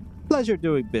good. Pleasure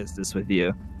doing business with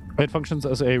you. It functions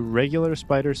as a regular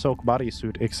spider silk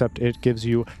bodysuit, except it gives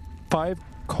you 5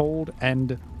 cold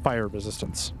and fire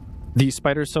resistance. The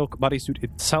spider silk bodysuit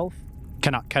itself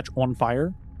cannot catch on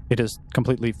fire. It is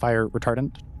completely fire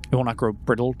retardant. It will not grow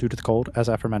brittle due to the cold, as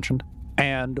aforementioned.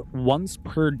 And once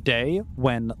per day,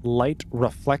 when light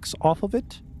reflects off of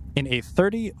it, in a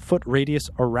 30-foot radius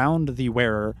around the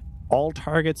wearer, all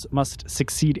targets must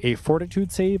succeed a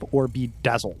fortitude save or be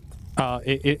dazzled.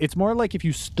 It's more like if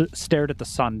you stared at the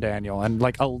sun, Daniel, and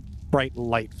like a bright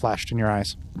light flashed in your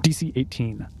eyes. DC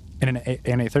 18 in a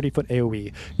 30-foot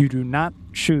AoE. You do not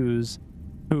choose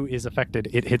who is affected.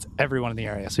 It hits everyone in the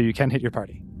area, so you can hit your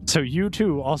party. So you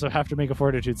too also have to make a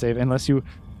fortitude save unless you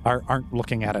aren't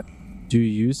looking at it. Do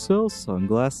you sell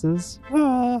sunglasses?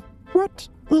 What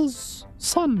is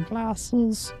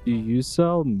sunglasses? Do you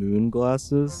sell moon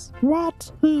glasses? What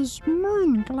is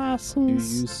moon Do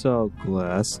glasses? you sell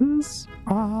glasses?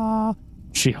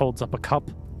 She holds up a cup.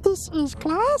 This is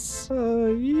glass?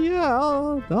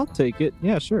 Yeah, I'll take it.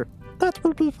 Yeah, sure. That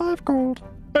will be 5 gold.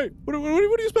 Hey, what are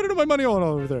you spending my money on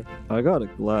over there? I got a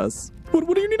glass. What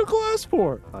do you need a glass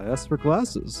for? I asked for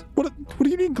glasses. What do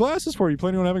you need glasses for? Are you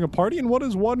planning on having a party? And what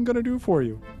is one going to do for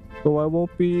you? So I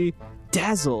won't be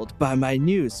dazzled by my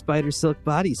new spider silk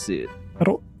bodysuit.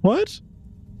 What?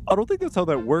 I don't think that's how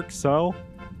that works, Sal.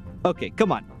 Okay,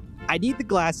 come on. I need the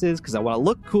glasses because I want to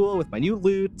look cool with my new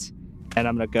loot, and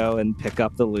I'm going to go and pick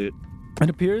up the loot. It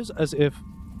appears as if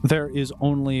there is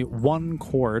only 1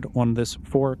 cord on this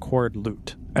 4-cord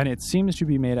loot, and it seems to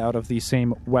be made out of the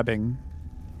same webbing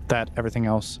that everything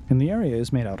else in the area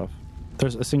is made out of.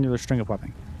 There's a singular string of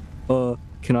webbing.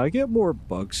 Can I get more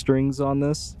bug strings on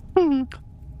this?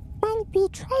 Well, we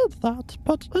tried that,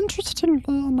 but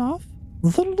interestingly enough,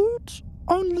 the lute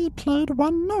only played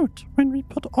 1 note when we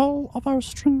put all of our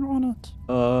string on it.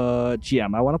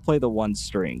 GM, I want to play the 1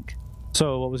 string.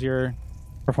 So what was your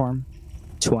perform?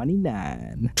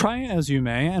 29. Try as you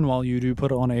may, and while you do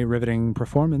put on a riveting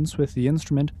performance with the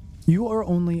instrument, you are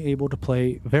only able to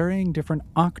play varying different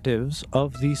octaves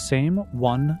of the same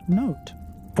one note,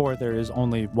 for there is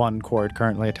only one chord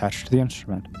currently attached to the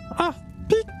instrument.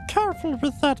 Be careful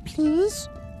with that, please.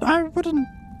 I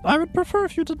would prefer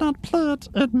if you did not play it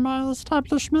in my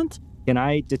establishment. Can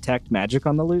I detect magic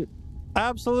on the lute?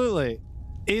 Absolutely.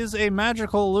 Is a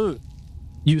magical lute.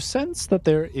 You sense that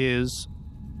there is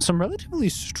some relatively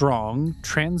strong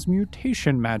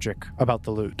transmutation magic about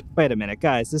the lute. Wait a minute,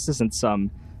 guys. This isn't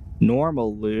some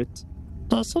normal lute.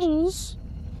 Yes, it is.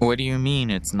 What do you mean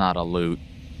it's not a lute?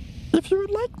 If you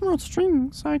would like more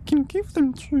strings, I can give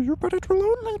them to you, but it will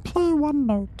only play one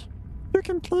note. You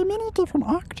can play many different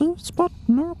octaves, but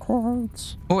no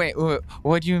chords. Wait,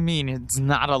 what do you mean it's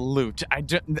not a lute?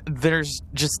 There's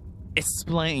just...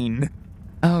 Explain.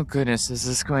 Oh goodness, is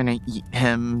this going to eat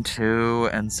him too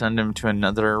and send him to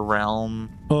another realm?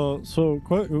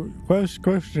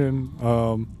 Question.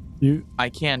 I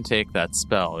can take that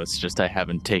spell, it's just I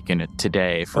haven't taken it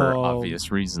today for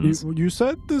obvious reasons. You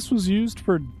said this was used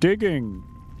for digging.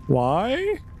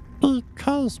 Why?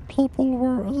 Because people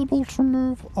were able to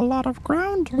move a lot of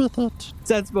ground with it.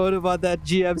 Sense motive on that,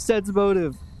 GM. Sense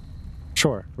motive.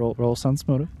 Sure, roll sense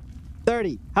motive.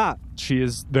 30. Ha. She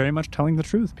is very much telling the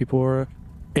truth. People were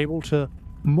able to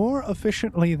more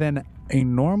efficiently than a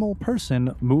normal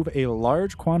person move a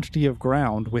large quantity of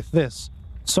ground with this,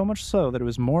 so much so that it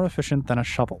was more efficient than a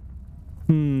shovel.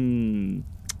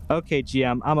 Okay,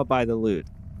 GM, I'ma buy the loot.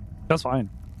 That's fine.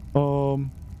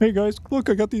 Hey guys, look,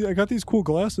 I got these cool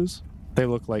glasses. They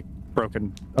look like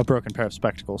a broken pair of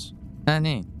spectacles.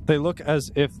 Neat. They look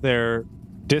as if they're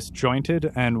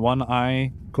disjointed and one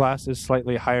eye glass is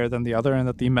slightly higher than the other and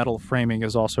that the metal framing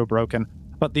is also broken.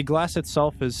 But the glass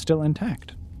itself is still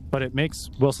intact. But it makes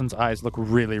Wilson's eyes look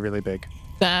really, really big.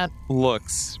 That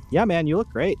looks... Yeah, man, you look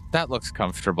great. That looks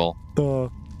comfortable.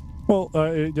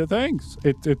 Thanks.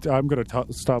 I'm gonna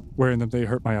stop wearing them. They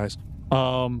hurt my eyes.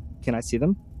 Can I see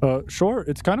them? Sure.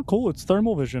 It's kind of cool. It's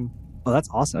thermal vision. Oh, that's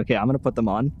awesome. Okay, I'm gonna put them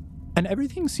on. And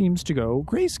everything seems to go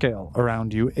grayscale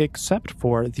around you except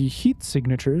for the heat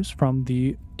signatures from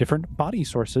the different body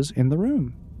sources in the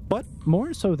room. But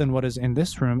more so than what is in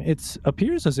this room, it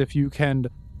appears as if you can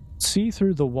see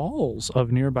through the walls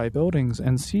of nearby buildings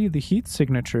and see the heat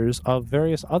signatures of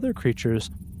various other creatures.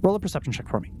 Roll a perception check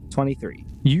for me. 23.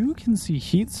 You can see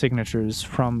heat signatures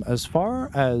from as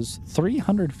far as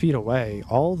 300 feet away,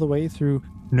 all the way through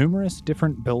numerous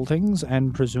different buildings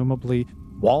and presumably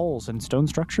walls and stone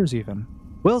structures even.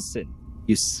 Wilson,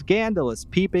 you scandalous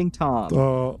peeping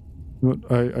Tom.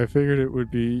 I figured it would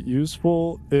be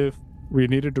useful if we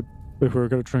were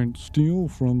going to try and steal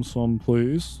from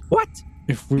someplace. What?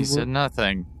 He said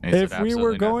nothing. If we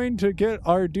were going to get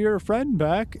our dear friend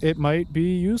back, it might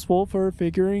be useful for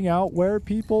figuring out where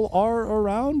people are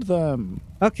around them.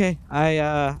 Okay,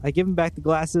 I give him back the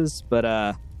glasses, but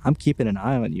I'm keeping an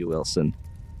eye on you, Wilson.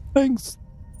 Thanks.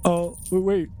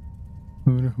 Wait a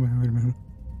minute.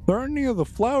 There aren't any of the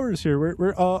flowers here.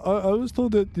 I was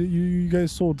told that you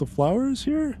guys sold the flowers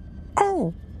here.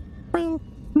 Oh, well,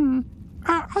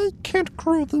 I can't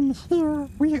grow them here.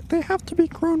 They have to be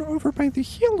grown over by the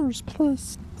healer's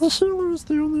place. The healer is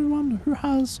the only one who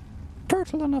has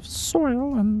fertile enough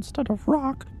soil instead of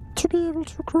rock to be able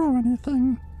to grow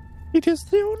anything. It is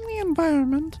the only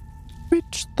environment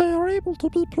which they are able to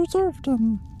be preserved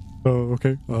in. Oh,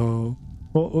 okay.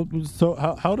 Well, so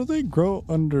how do they grow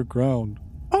underground?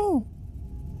 Oh,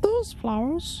 those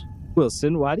flowers.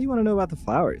 Wilson, why do you want to know about the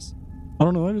flowers? I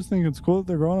don't know. I just think it's cool that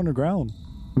they're growing underground.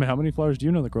 I mean, how many flowers do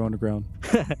you know that grow underground?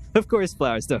 Of course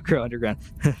flowers don't grow underground.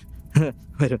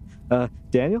 Wait,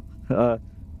 Daniel?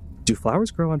 Do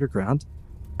flowers grow underground?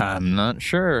 I'm not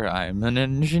sure. I'm an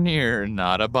engineer,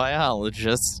 not a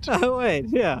biologist. Oh, wait,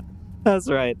 yeah. That's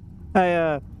right.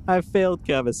 I failed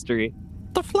chemistry.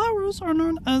 The flowers are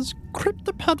known as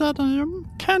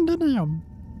Cryptopedanium candidum.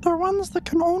 They're ones that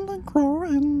can only grow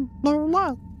in low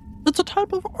light. It's a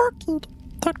type of orchid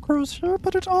that grows here,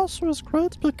 but it also is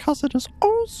great because it is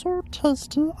oh so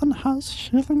tasty and has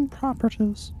healing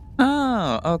properties.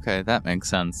 Oh, okay, that makes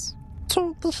sense.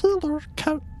 So the healer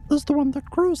is the one that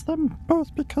grows them,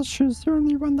 both because she's the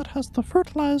only one that has the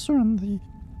fertilizer and the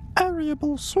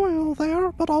arable soil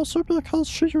there, but also because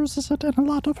she uses it in a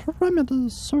lot of her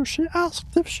remedies, so she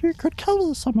asked if she could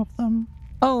carry some of them.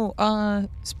 Oh,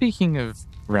 speaking of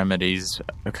remedies,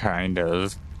 kind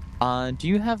of, do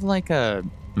you have like a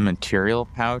material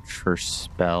pouch for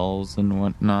spells and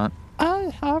whatnot?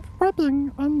 I have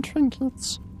webbing and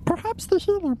trinkets. Perhaps the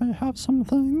healer may have some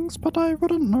things, but I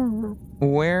wouldn't know.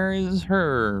 Where is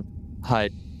her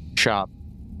hut, shop,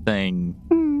 thing?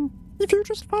 If you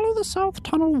just follow the south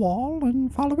tunnel wall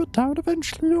and follow it down,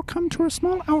 eventually you'll come to a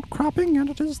small outcropping, and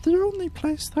it is the only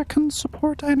place that can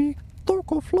support any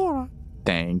local flora.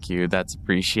 Thank you. That's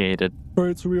appreciated. All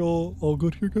right, so we all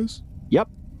good here, guys? Yep.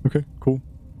 Okay, cool.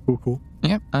 Cool.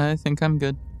 Yep, I think I'm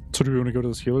good. So do we want to go to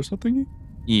this healer thingy?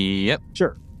 Yep.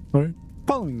 Sure. All right.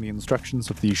 Following the instructions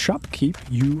of the shopkeep,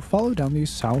 you follow down the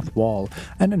south wall,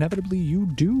 and inevitably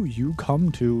you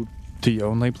come to the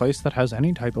only place that has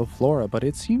any type of flora, but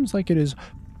it seems like it is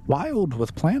wild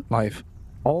with plant life.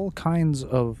 All kinds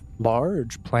of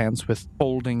large plants with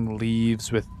folding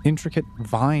leaves, with intricate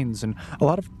vines, and a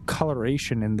lot of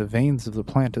coloration in the veins of the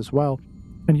plant as well.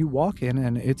 And you walk in,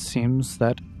 and it seems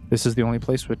that this is the only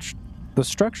place which the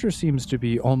structure seems to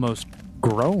be almost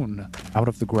grown out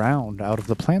of the ground, out of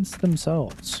the plants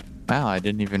themselves. Wow, I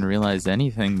didn't even realize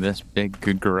anything this big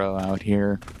could grow out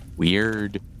here.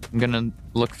 Weird. I'm gonna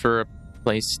look for a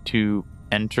place to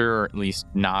enter, or at least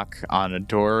knock on a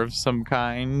door of some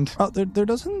kind. There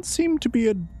doesn't seem to be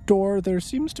a door. There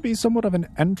seems to be somewhat of an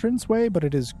entranceway, but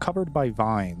it is covered by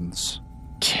vines.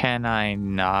 Can I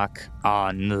knock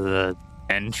on the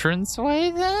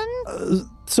entranceway then?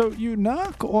 So you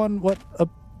knock on what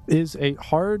is a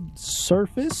hard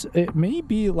surface. It may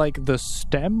be like the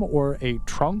stem or a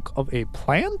trunk of a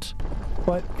plant,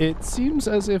 but it seems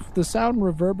as if the sound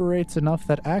reverberates enough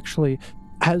that actually,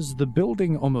 as the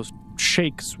building almost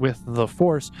shakes with the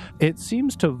force, it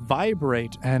seems to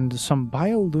vibrate, and some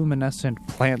bioluminescent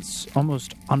plants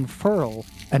almost unfurl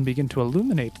and begin to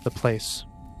illuminate the place.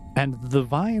 And the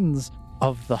vines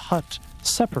of the hut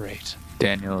separate.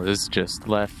 Daniel is just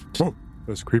left Whoa,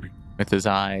 that's creepy. with his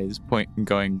eyes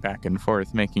going back and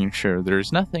forth, making sure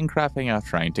there's nothing cropping out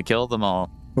trying to kill them all.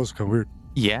 That's kind of weird.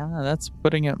 Yeah, that's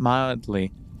putting it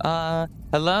mildly.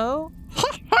 Hello?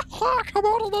 Come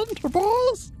on and enter,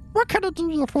 boys. What can I do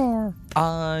you for?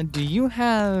 Do you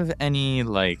have any,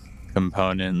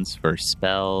 components for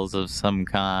spells of some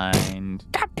kind?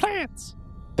 Got plants.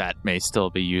 That may still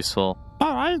be useful.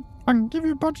 All right, I can give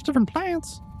you a bunch of different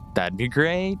plants. That'd be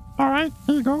great. All right,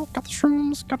 here you go. Got the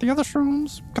shrooms, got the other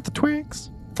shrooms, got the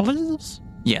twigs, the leaves.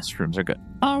 Yes, shrooms are good.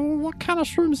 What kind of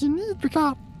shrooms you need? We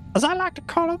got, as I like to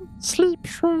call them, sleep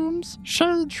shrooms,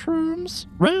 shade shrooms,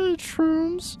 rage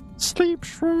shrooms, sleep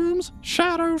shrooms,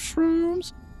 shadow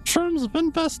shrooms, shrooms of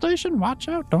infestation. Watch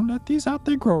out, don't let these out,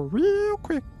 they grow real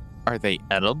quick. Are they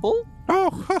edible?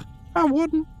 Oh, I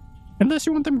wouldn't. Unless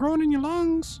you want them growing in your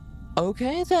lungs.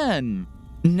 Okay, then.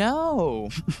 No.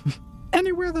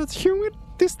 Anywhere that's humid,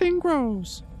 this thing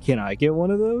grows. Can I get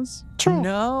one of those? Sure.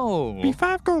 No. Be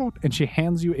 5 gold. And she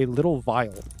hands you a little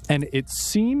vial, and it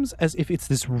seems as if it's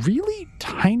this really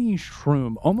tiny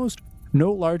shroom, almost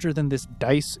no larger than this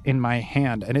dice in my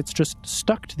hand, and it's just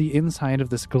stuck to the inside of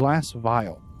this glass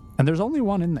vial. And there's only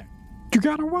one in there. You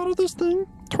gotta water this thing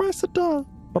twice a day.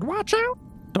 But watch out.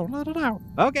 Don't let it out.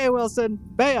 Okay, Wilson,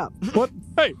 pay up. What?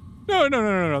 Hey, no.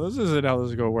 This isn't how this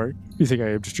is going to work. You think I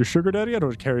am just your sugar daddy? I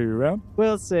don't carry you around.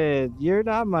 Wilson, you're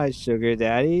not my sugar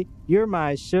daddy. You're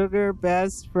my sugar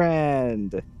best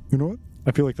friend. You know what?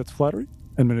 I feel like that's flattery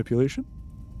and manipulation.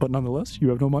 But nonetheless, you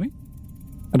have no money.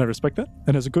 And I respect that.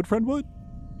 And as a good friend would,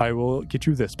 I will get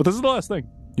you this. But this is the last thing.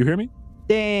 You hear me?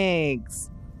 Thanks.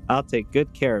 I'll take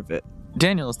good care of it.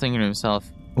 Daniel's thinking to himself,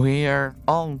 we are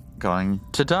all going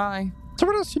to die. So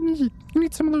what else you need? You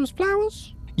need some of those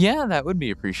flowers? Yeah, that would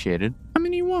be appreciated. How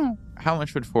many you want? How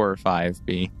much would 4 or 5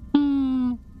 be?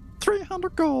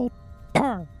 300 gold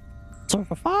per. So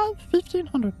for 5,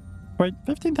 1,500. Wait,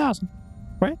 15,000.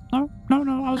 Wait, no,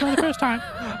 I was right the first time.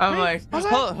 I'm Wait, like, was I?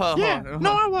 hold Yeah, on.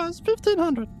 no, I was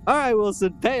 1,500. All right,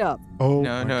 Wilson, pay up. Oh,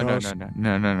 No. my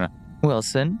gosh.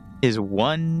 Wilson, is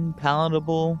 1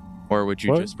 palatable, or would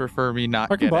you What? just prefer me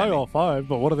not I can get buy any? all 5,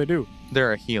 but what do they do?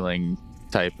 They're a healing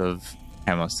type of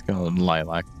Hemoscale and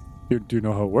Lilac. Do you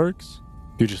know how it works?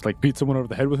 Do you just beat someone over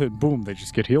the head with it and boom, they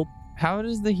just get healed? How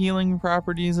does the healing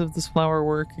properties of this flower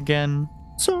work again?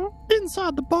 So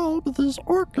inside the bulb of these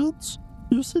orchids,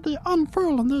 you see they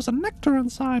unfurl and there's a nectar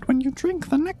inside. When you drink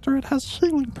the nectar, it has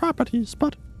healing properties,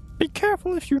 but be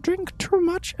careful if you drink too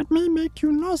much, it may make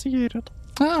you nauseated.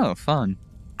 Oh, fun.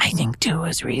 I think 2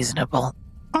 is reasonable.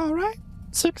 All right,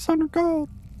 600 gold.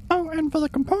 Oh, and for the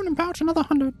component pouch, another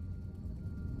 100.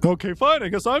 Okay, fine. I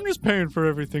guess I'm just paying for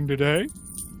everything today.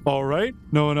 All right.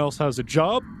 No one else has a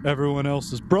job. Everyone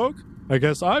else is broke. I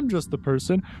guess I'm just the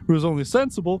person who is only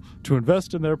sensible to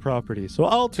invest in their property. So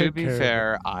I'll take To be care of it.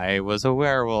 fair, I was a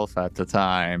werewolf at the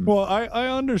time. Well, I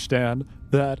understand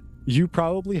that you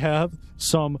probably have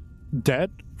some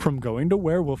debt from going to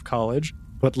werewolf college,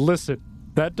 but listen,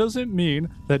 that doesn't mean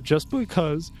that just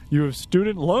because you have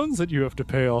student loans that you have to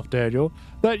pay off, Daniel,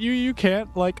 that you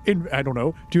can't, like, I don't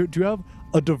know, do you have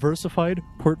a diversified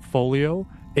portfolio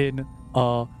in,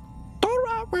 All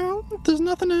right, well, if there's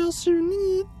nothing else you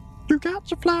need, you got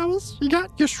your flowers, you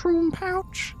got your shroom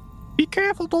pouch. Be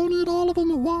careful, don't eat all of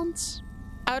them at once.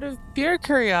 Out of pure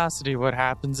curiosity, what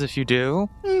happens if you do?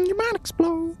 You might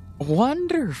explode.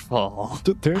 Wonderful.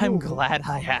 Daniel, I'm glad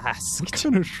I what asked.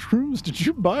 kind of shrooms did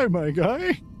you buy, my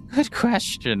guy? Good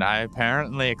question. I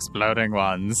apparently exploding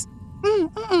ones.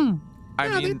 I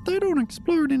I mean, they don't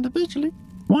explode individually.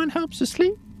 One helps you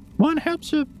sleep, one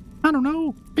helps you, I don't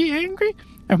know, be angry,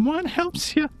 and one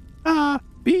helps you,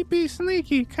 be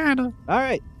sneaky, kind of. All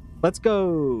right, let's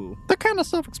go. They're kind of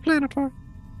self-explanatory.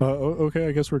 Okay,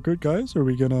 I guess we're good, guys. Are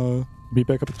we gonna meet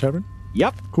back up at the tavern?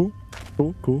 Yep. Cool.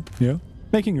 Yeah.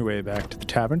 Making your way back to the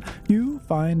tavern, you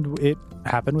find it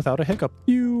happen without a hiccup.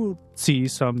 You see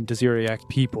some Desiriac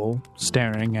people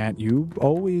staring at you,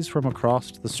 always from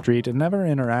across the street and never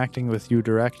interacting with you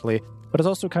directly. But it's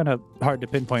also kind of hard to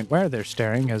pinpoint where they're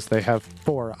staring, as they have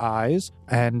 4 eyes,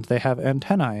 and they have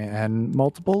antennae and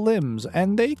multiple limbs,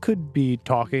 and they could be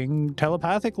talking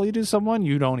telepathically to someone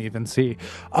you don't even see.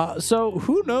 So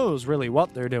who knows really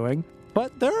what they're doing,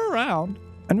 but they're around.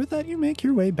 And with that, you make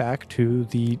your way back to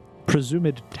the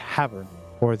presumed tavern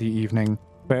for the evening,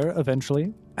 where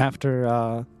eventually,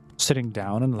 after sitting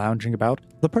down and lounging about,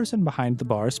 the person behind the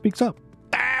bar speaks up.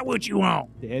 What you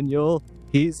want? Daniel,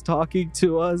 he's talking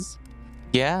to us.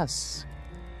 yes,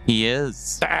 he is.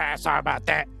 Sorry about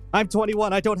that. I'm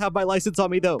 21. I don't have my license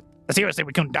on me, though. Seriously,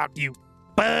 we couldn't talk to you.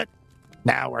 But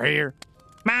now we're here.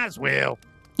 Might as well.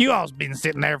 You all's been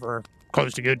sitting there for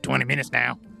close to good 20 minutes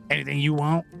now. Anything you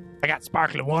want? I got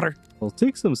sparkling water. I'll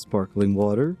take some sparkling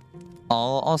water.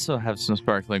 I'll also have some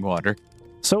sparkling water.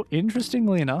 So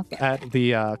interestingly enough, at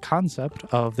the concept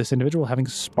of this individual having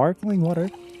sparkling water,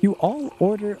 you all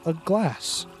order a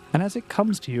glass. And as it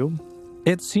comes to you,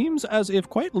 it seems as if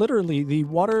quite literally the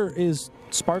water is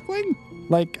sparkling,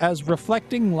 like as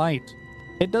reflecting light.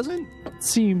 It doesn't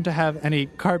seem to have any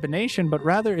carbonation, but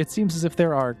rather it seems as if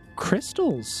there are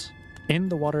crystals in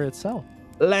the water itself.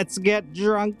 Let's get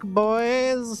drunk,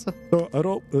 boys. I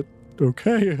don't.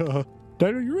 Okay.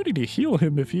 Daniel, you're ready to heal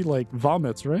him if he like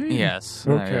vomits, right? Yes,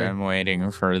 Okay. I'm waiting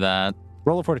for that.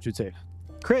 Roll a fortitude save.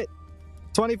 Crit.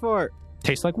 24.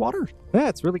 Tastes like water. Yeah,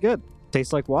 it's really good.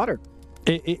 Tastes like water.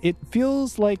 It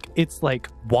feels like it's like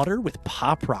water with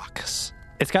pop rocks.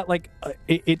 It's got like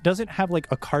it doesn't have like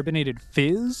a carbonated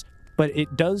fizz, but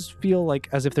it does feel like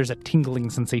as if there's a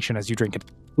tingling sensation as you drink it.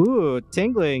 Ooh,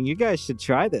 tingling. You guys should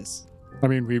try this. I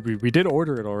mean, we did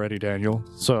order it already, Daniel.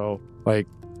 So like,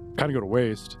 kind of go to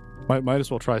waste. Might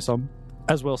as well try some.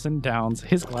 As Wilson downs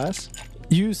his glass,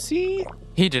 you see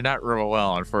He did not roll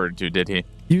well on fortitude, did he?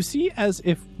 You see as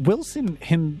if Wilson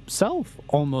himself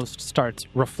almost starts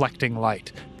reflecting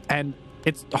light. And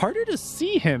it's harder to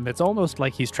see him. It's almost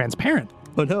like he's transparent.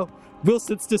 Oh no,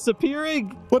 Wilson's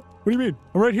disappearing. What? What do you mean?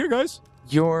 I'm right here, guys.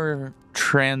 You're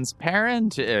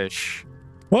transparent-ish.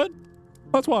 What?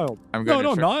 That's wild. I'm going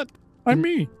No, to not. I'm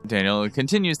me. Daniel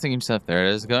continues thinking himself, there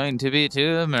is going to be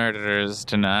 2 murders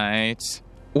tonight.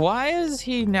 Why is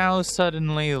he now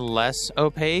suddenly less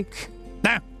opaque?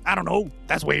 Nah, I don't know.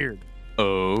 That's weird.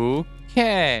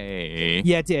 Okay.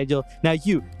 Yeah, Daniel. Now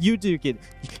you Duke it.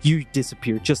 You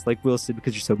disappear just like Wilson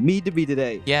because you're so mean to me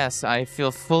today. Yes, I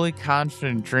feel fully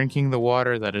confident drinking the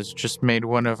water that has just made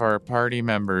one of our party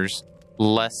members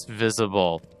less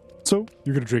visible. So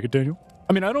you're gonna drink it, Daniel?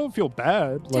 I mean, I don't feel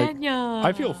bad. Like, Daniel.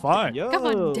 I feel fine. Yo. Come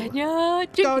on, Daniel.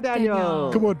 Drink Go, it,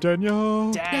 Daniel. Come on,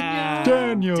 Daniel.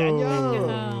 Daniel.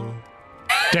 Daniel.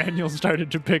 Daniel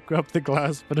started to pick up the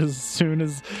glass, but as soon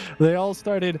as they all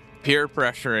started, Peer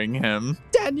pressuring him.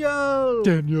 Daniel.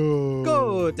 Daniel.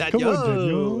 Go, Daniel. Come on,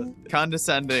 Daniel.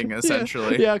 Condescending,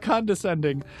 essentially. Yeah,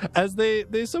 condescending. As they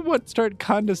somewhat start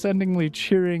condescendingly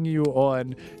cheering you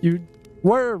on, you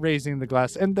were raising the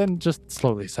glass and then just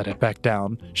slowly set it back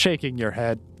down, shaking your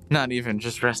head. Not even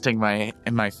just resting my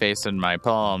face in my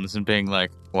palms and being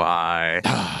like, why?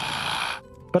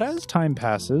 But as time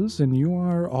passes and you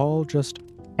are all just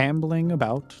ambling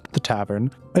about the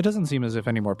tavern, it doesn't seem as if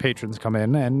any more patrons come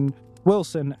in, and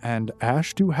Wilson and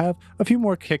Ash do have a few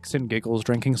more kicks and giggles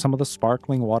drinking some of the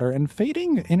sparkling water and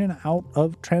fading in and out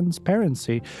of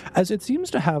transparency, as it seems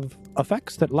to have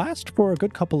effects that last for a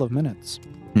good couple of minutes.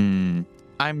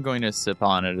 I'm going to sip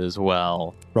on it as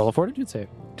well. Roll a fortitude save.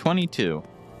 22.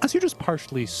 As you just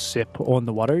partially sip on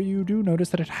the water, you do notice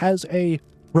that it has a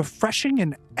refreshing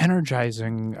and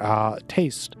energizing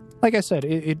taste. Like I said,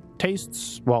 it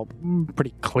tastes, well,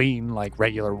 pretty clean like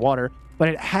regular water, but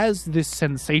it has this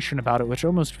sensation about it which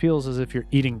almost feels as if you're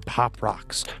eating Pop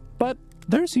Rocks. But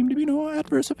there seem to be no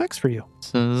adverse effects for you.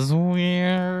 This is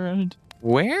weird.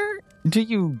 Where do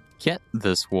you get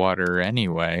this water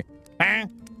anyway? Huh?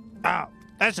 Oh,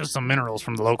 that's just some minerals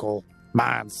from the local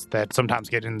mines that sometimes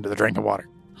get into the drinking water.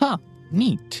 Huh,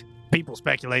 neat. People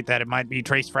speculate that it might be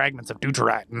trace fragments of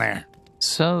deuterite in there.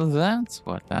 So that's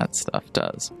what that stuff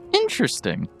does.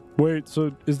 Interesting. Wait, so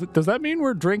does that mean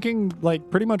we're drinking, like,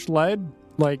 pretty much lead?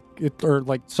 Or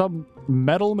some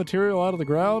metal material out of the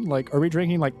ground? Like, are we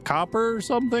drinking, like, copper or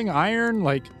something? Iron?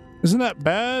 Like, isn't that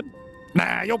bad?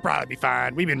 Nah, you'll probably be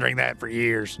fine. We've been drinking that for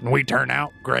years, and we turn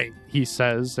out great. He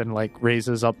says, and like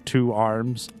raises up 2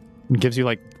 arms and gives you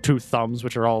like 2 thumbs,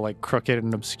 which are all like crooked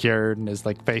and obscured, and his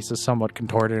like face is somewhat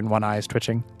contorted and one eye is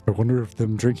twitching. I wonder if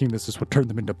them drinking this is what turned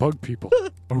them into bug people.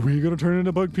 Are we gonna turn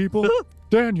into bug people?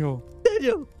 Daniel!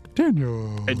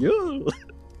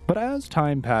 But as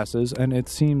time passes, and it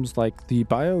seems like the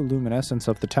bioluminescence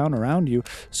of the town around you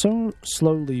so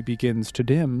slowly begins to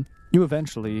dim, you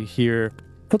eventually hear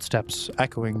footsteps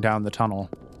echoing down the tunnel,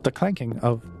 the clanking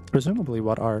of presumably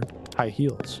what are high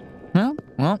heels.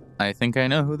 Well, I think I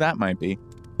know who that might be.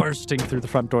 Bursting through the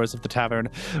front doors of the tavern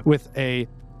with a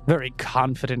very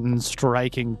confident and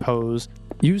striking pose,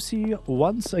 you see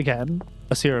once again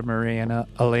Asira Mariana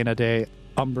Elena de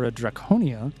Umbra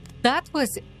Draconia. That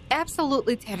was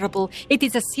absolutely terrible. It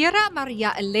is Asira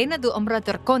Maria Elena de Umbra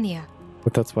Draconia.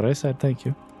 But that's what I said, thank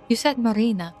you. You said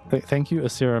Marina. Thank you,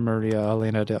 Asira Maria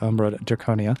Elena de Umbra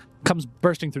Draconia, comes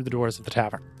bursting through the doors of the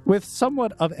tavern. With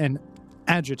somewhat of an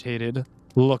agitated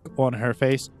look on her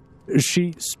face,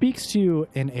 she speaks to you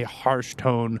in a harsh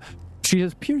tone. She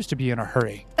appears to be in a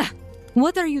hurry.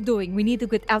 What are you doing? We need to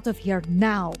get out of here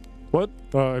now. What?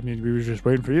 I mean, we were just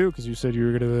waiting for you because you said you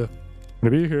were gonna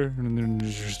be here, and then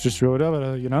just showed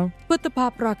up, you know? Put the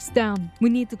Pop Rocks down. We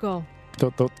need to go.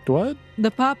 What?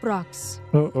 The Pop Rocks.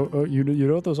 You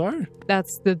know what those are?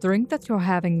 That's the drink that you're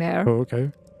having there. Oh,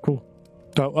 okay. Cool.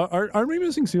 Aren't we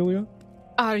missing Celia?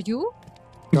 Are you?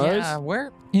 Guys? Yeah,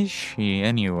 where is she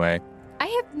anyway? I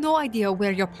have no idea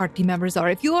where your party members are.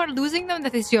 If you are losing them,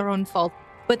 that is your own fault.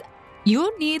 But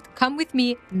you need come with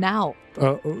me now.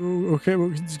 Okay.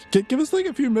 Well, give us like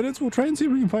a few minutes. We'll try and see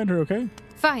if we can find her, okay?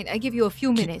 Fine, I give you a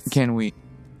few minutes. Can we...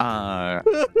 I'm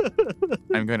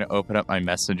going to open up my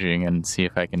messaging and see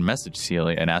if I can message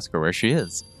Celia and ask her where she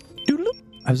is.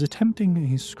 I was attempting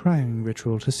a scrying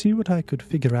ritual to see what I could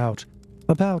figure out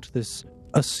about this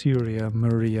Assyria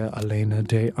Maria Elena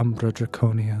de Umbra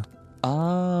Draconia.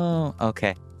 Oh,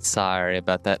 okay. Sorry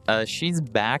about that. She's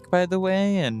back, by the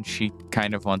way, and she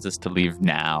kind of wants us to leave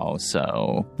now,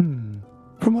 so...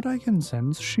 From what I can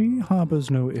sense, she harbors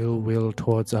no ill will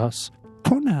towards us.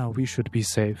 For now, we should be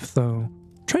safe, though.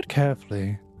 Tread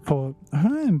carefully, for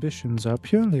her ambitions are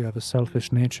purely of a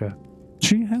selfish nature.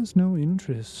 She has no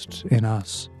interest in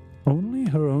us, only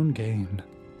her own gain.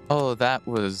 Oh, that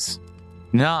was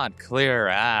not clear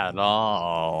at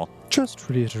all. Just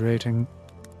reiterating.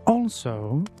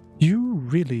 Also, you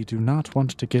really do not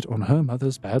want to get on her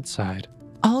mother's bad side.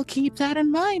 I'll keep that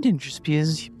in mind and just be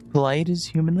as polite as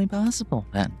humanly possible,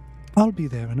 then. I'll be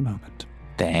there in a moment.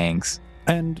 Thanks.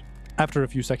 And after a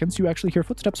few seconds, you actually hear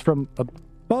footsteps from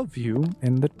above you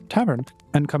in the tavern.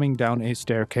 And coming down a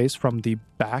staircase from the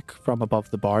back, from above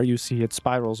the bar, you see it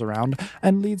spirals around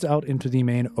and leads out into the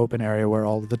main open area where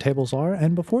all of the tables are.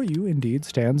 And before you, indeed,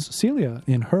 stands Celia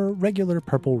in her regular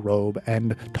purple robe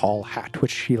and tall hat,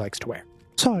 which she likes to wear.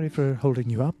 Sorry for holding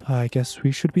you up. I guess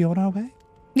we should be on our way.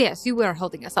 Yes, you were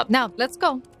holding us up. Now, let's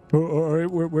go. Oh, all right,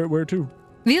 where to?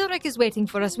 Vilric is waiting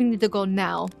for us. We need to go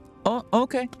now. Oh,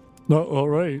 okay. No, all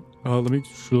right. Let me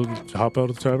hop out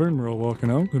of the tavern. We're all walking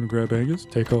out. Gonna grab Angus,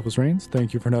 take off his reins.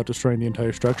 Thank you for not destroying the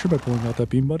entire structure by pulling out that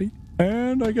beam buddy.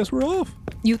 And I guess we're off.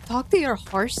 You talk to your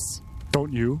horse?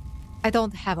 Don't you? I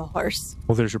don't have a horse.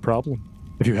 Well, there's your problem.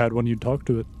 If you had one, you'd talk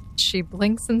to it. She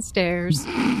blinks and stares,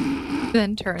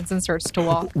 then turns and starts to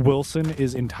walk. Wilson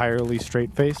is entirely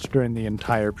straight-faced during the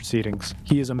entire proceedings.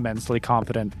 He is immensely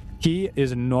confident.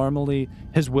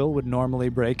 His will would normally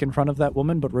break in front of that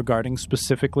woman, but regarding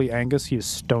specifically Angus, he is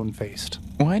stone-faced.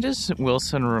 Why does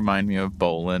Wilson remind me of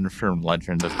Bolin from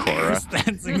Legend of Korra?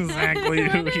 That's exactly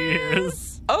who he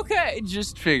is. Okay,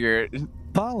 just figured.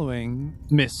 Following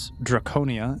Miss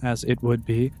Draconia, as it would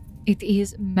be, It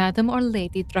is Madam or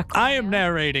Lady Draconia. I am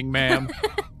narrating, ma'am.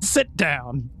 Sit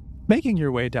down. Making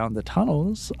your way down the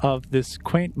tunnels of this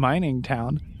quaint mining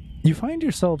town, you find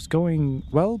yourselves going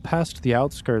well past the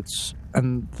outskirts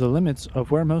and the limits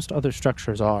of where most other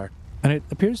structures are, and it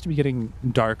appears to be getting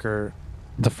darker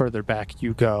the further back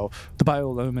you go. The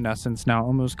bioluminescence now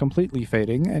almost completely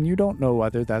fading, and you don't know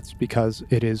whether that's because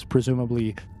it is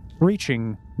presumably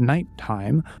reaching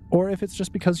nighttime, or if it's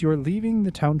just because you're leaving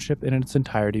the township in its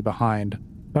entirety behind.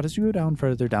 But as you go down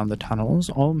further down the tunnels,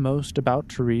 almost about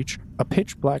to reach a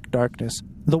pitch-black darkness,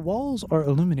 the walls are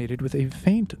illuminated with a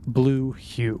faint blue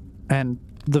hue, and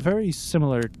the very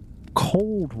similar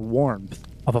cold warmth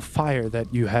of a fire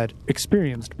that you had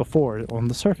experienced before on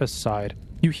the surface side.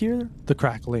 You hear the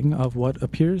crackling of what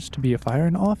appears to be a fire,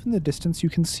 and off in the distance you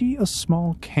can see a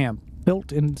small camp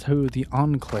built into the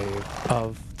enclave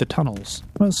of the tunnels.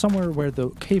 Somewhere where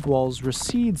the cave walls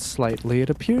recede slightly, it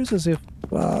appears as if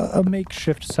a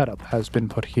makeshift setup has been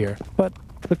put here. But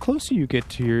the closer you get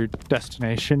to your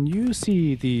destination, you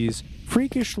see these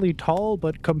freakishly tall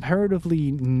but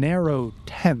comparatively narrow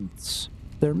tents.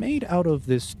 They're made out of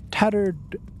this tattered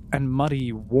and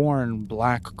muddy, worn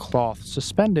black cloth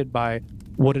suspended by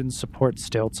wooden support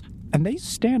stilts, and they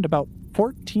stand about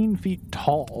 14 feet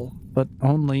tall, but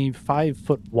only 5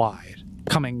 foot wide.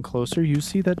 Coming closer, you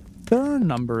see that there are a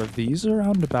number of these,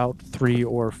 around about 3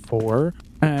 or 4,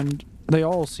 and they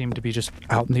all seem to be just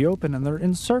out in the open, and they're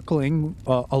encircling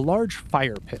a large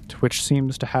fire pit, which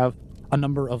seems to have a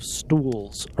number of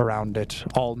stools around it,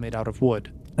 all made out of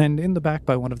wood. And in the back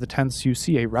by one of the tents, you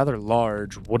see a rather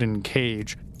large wooden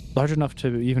cage, large enough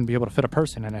to even be able to fit a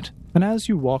person in it. And as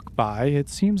you walk by, it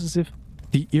seems as if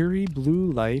the eerie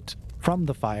blue light from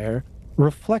the fire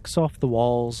reflects off the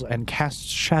walls and casts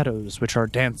shadows which are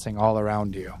dancing all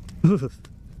around you.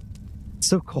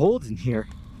 So cold in here.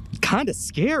 Kinda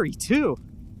scary, too.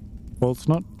 Well, it's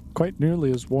not quite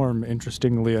nearly as warm,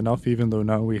 interestingly enough, even though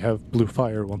now we have blue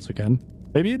fire once again.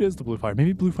 Maybe it is the blue fire.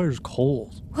 Maybe blue fire's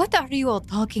cold. What are you all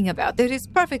talking about? It is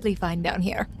perfectly fine down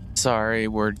here. Sorry,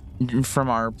 from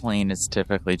our plane, it's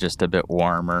typically just a bit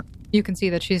warmer. You can see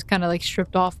that she's kind of like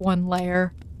stripped off one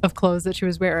layer of clothes that she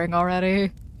was wearing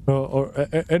already.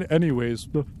 Anyways,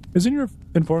 isn't your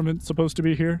informant supposed to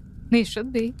be here? He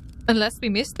should be. Unless we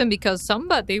missed him because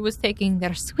somebody was taking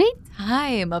their sweet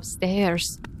time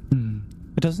upstairs.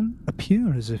 It doesn't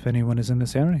appear as if anyone is in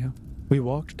this area. We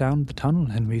walked down the tunnel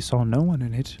and we saw no one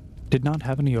in it. Did not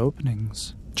have any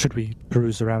openings. Should we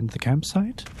peruse around the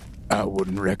campsite? I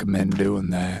wouldn't recommend doing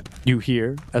that. You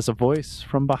hear as a voice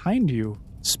from behind you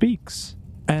speaks.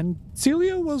 And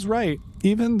Celia was right.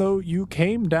 Even though you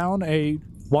came down a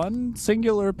one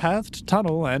singular pathed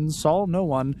tunnel and saw no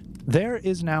one, there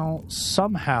is now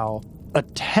somehow a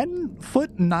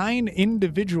 10'9"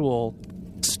 individual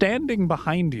standing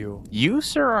behind you. You,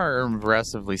 sir, are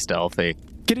impressively stealthy.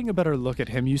 Getting a better look at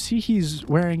him, you see he's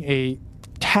wearing a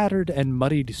tattered and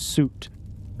muddied suit,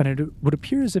 and it would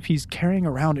appear as if he's carrying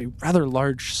around a rather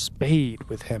large spade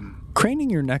with him.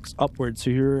 Craning your necks upward so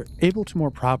you're able to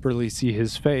more properly see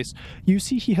his face, you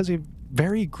see he has a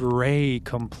very gray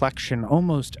complexion,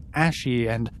 almost ashy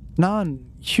and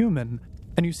non-human,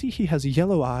 and you see he has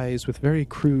yellow eyes with very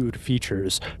crude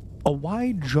features. A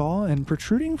wide jaw, and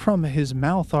protruding from his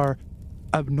mouth are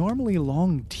abnormally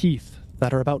long teeth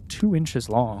that are about 2 inches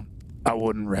long. I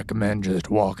wouldn't recommend just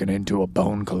walking into a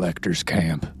bone collector's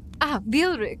camp.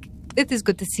 Vilric, it is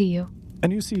good to see you.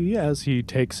 And you see as he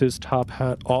takes his top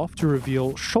hat off to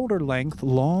reveal shoulder-length,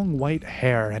 long white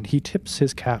hair, and he tips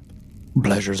his cap.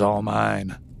 Pleasure's all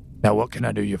mine. Now what can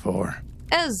I do you for?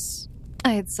 As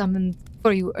I had summoned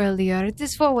for you earlier, it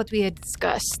is for what we had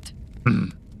discussed.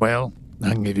 Well,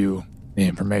 I can give you the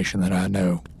information that I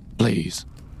know. Please,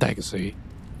 take a seat.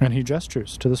 And he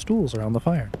gestures to the stools around the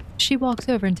fire. She walks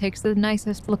over and takes the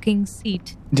nicest looking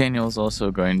seat. Daniel's also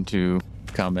going to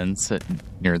come and sit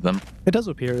near them. It does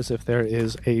appear as if there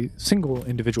is a single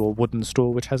individual wooden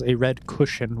stool which has a red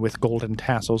cushion with golden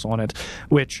tassels on it,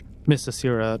 which Miss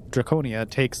Asira Draconia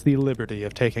takes the liberty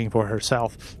of taking for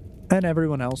herself, and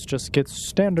everyone else just gets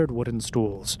standard wooden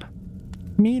stools.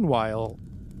 Meanwhile,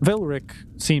 Vilric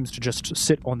seems to just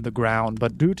sit on the ground,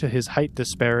 but due to his height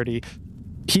disparity,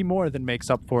 he more than makes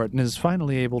up for it and is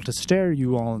finally able to stare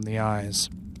you all in the eyes.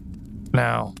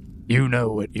 Now, you know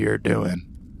what you're doing.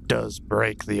 Does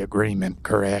break the agreement,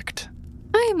 correct?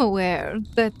 I am aware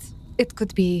that it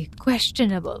could be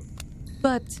questionable,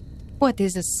 but what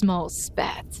is a small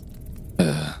spat?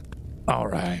 All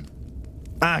right.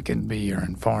 I can be your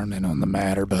informant on the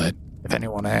matter, but if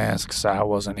anyone asks, I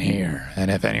wasn't here. And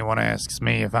if anyone asks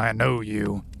me if I know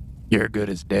you, you're good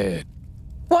as dead.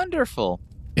 Wonderful.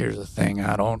 Here's the thing,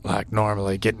 I don't like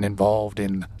normally getting involved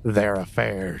in their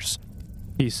affairs,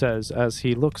 he says as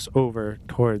he looks over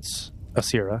towards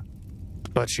Asira.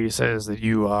 But she says that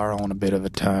you are on a bit of a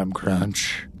time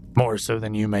crunch, more so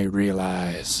than you may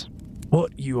realize.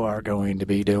 What you are going to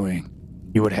be doing,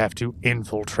 you would have to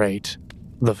infiltrate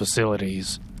the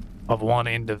facilities of one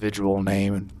individual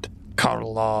named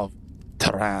Karlov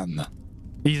Taran.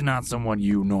 He's not someone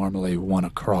you normally want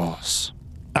to cross,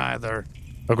 either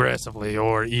aggressively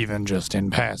or even just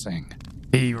in passing.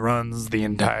 He runs the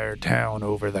entire town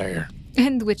over there.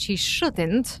 And which he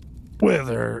shouldn't.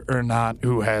 Whether or not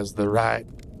who has the right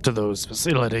to those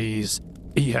facilities,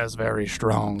 he has very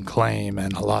strong claim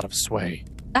and a lot of sway.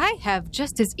 I have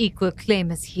just as equal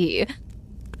claim as he.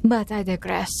 But I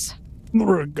digress.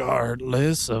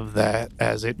 Regardless of that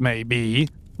as it may be,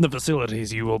 the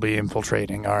facilities you will be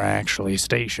infiltrating are actually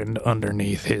stationed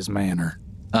underneath his manor.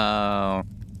 Oh,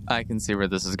 I can see where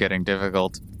this is getting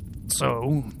difficult.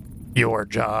 So, your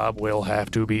job will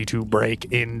have to be to break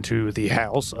into the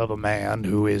house of a man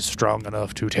who is strong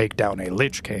enough to take down a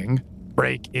Lich King,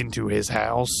 break into his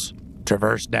house,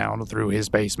 traverse down through his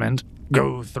basement,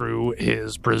 go through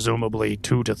his presumably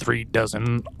 2 to 3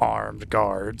 dozen armed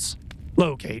guards,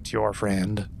 locate your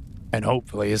friend, and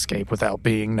hopefully escape without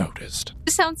being noticed.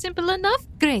 Sounds simple enough?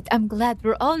 Great, I'm glad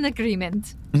we're all in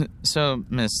agreement. So,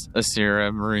 Miss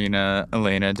Asira Marina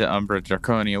Elena de Umbra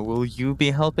Draconia, will you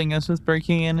be helping us with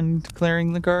breaking in and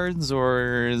clearing the guards,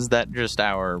 or is that just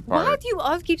our part? Why do you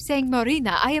all keep saying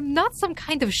Marina? I am not some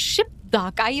kind of ship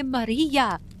dock. I am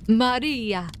Maria.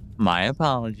 Maria. My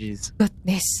apologies.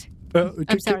 Goodness.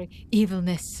 I'm sorry,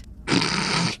 evilness.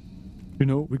 You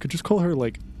know, we could just call her,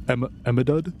 like,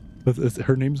 Emmadud.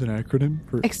 Her name's an acronym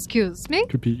for... Excuse me?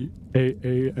 Could be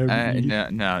A-A-M-E.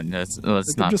 No,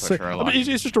 let's not push her along.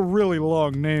 It's just a really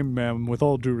long name, ma'am, with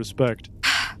all due respect.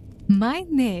 My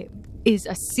name is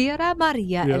Asira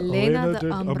Maria Elena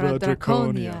de Umbra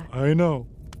Draconia. I know.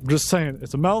 I'm just saying,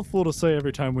 it's a mouthful to say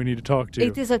every time we need to talk to you.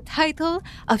 It is a title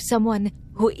of someone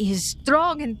who is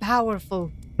strong and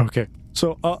powerful. Okay.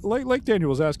 So, like Daniel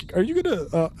was asking, are you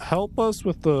gonna help us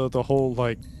with the whole,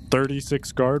 like,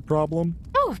 36 guard problem?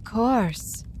 Oh, of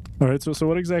course. All right, so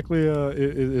what exactly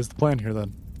is the plan here,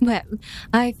 then? Well,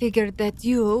 I figured that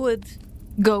you would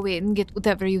go in, get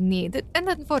whatever you need, and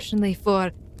unfortunately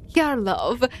for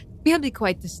Karlov, he'll be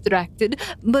quite distracted,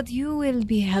 but you will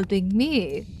be helping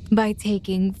me by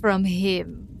taking from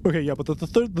him. Okay, yeah, but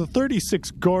the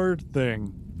 36 guard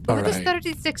thing. All What is right.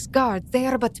 36 guards? They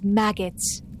are but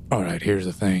maggots. All right, here's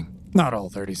the thing. Not all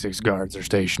 36 guards are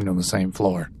stationed on the same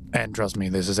floor. And trust me,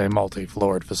 this is a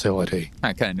multi-floored facility.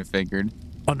 I kind of figured.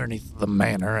 Underneath the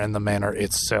manor, and the manor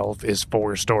itself is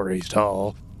 4 stories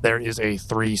tall, there is a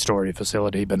 3-story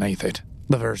facility beneath it.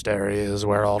 The first area is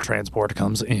where all transport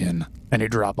comes in. Any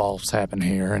drop-offs happen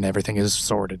here, and everything is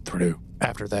sorted through.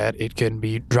 After that, it can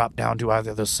be dropped down to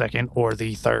either the 2nd or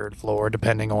the 3rd floor,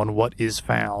 depending on what is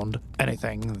found.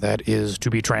 Anything that is to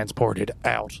be transported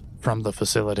out from the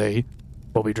facility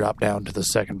will be dropped down to the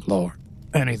 2nd floor.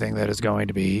 Anything that is going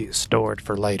to be stored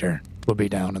for later will be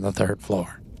down in the 3rd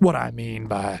floor. What I mean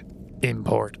by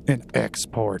import and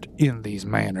export in these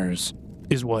manors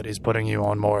is what is putting you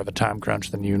on more of a time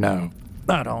crunch than you know.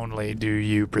 Not only do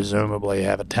you presumably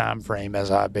have a time frame,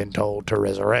 as I've been told, to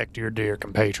resurrect your dear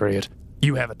compatriot,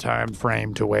 you have a time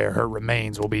frame to where her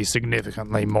remains will be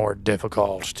significantly more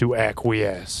difficult to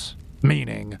acquiesce,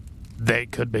 meaning they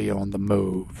could be on the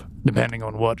move, depending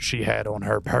on what she had on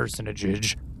her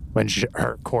personage when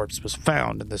her corpse was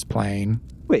found in this plane.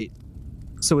 Wait,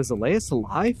 so is Elias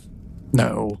alive?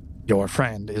 No, your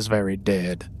friend is very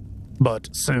dead. But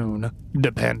soon,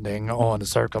 depending on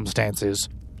circumstances,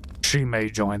 she may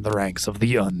join the ranks of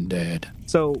the undead.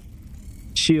 So,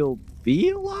 she'll be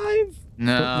alive?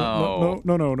 No.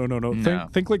 No.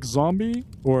 Think like zombie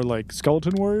or like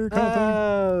skeleton warrior kind of thing.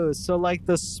 Oh, so like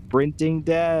the sprinting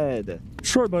dead.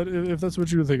 Sure, but if that's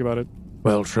what you think about it.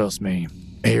 Well, trust me,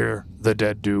 here the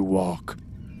dead do walk.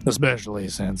 Especially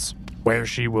since where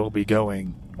she will be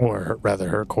going, or rather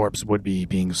her corpse would be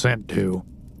being sent to,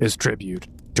 is tribute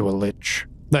to a lich.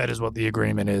 That is what the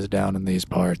agreement is down in these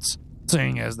parts.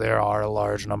 Seeing as there are a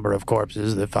large number of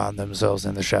corpses that find themselves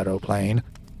in the shadow plane,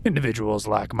 individuals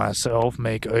like myself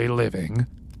make a living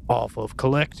off of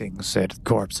collecting said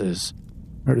corpses,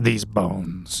 or these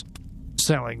bones,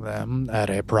 selling them at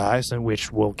a price in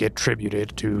which will get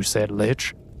tributed to said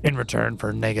lich in return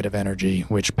for negative energy,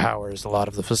 which powers a lot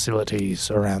of the facilities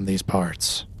around these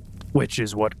parts, which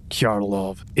is what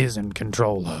Karlov is in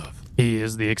control of. He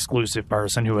is the exclusive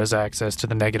person who has access to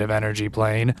the negative energy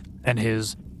plane, and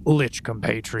his lich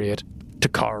compatriot,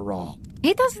 Takar.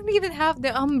 He doesn't even have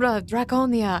the Umbra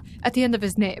Draconia at the end of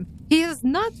his name. He is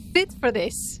not fit for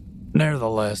this.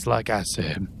 Nevertheless, like I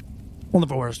said, on the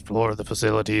 4th floor of the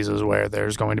facilities is where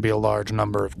there's going to be a large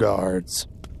number of guards.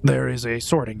 There is a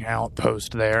sorting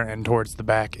outpost there, and towards the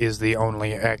back is the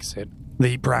only exit.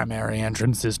 The primary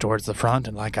entrance is towards the front,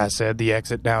 and like I said, the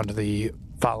exit down to the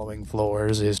following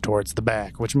floors is towards the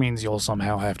back, which means you'll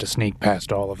somehow have to sneak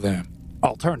past all of them.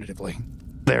 Alternatively,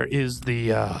 there is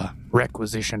the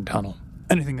requisition tunnel.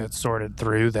 Anything that's sorted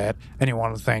through that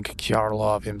anyone would think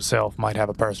Kyarlov himself might have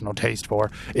a personal taste for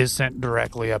is sent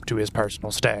directly up to his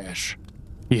personal stash.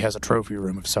 He has a trophy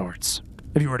room of sorts.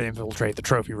 If you were to infiltrate the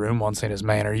trophy room once in his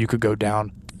manor, you could go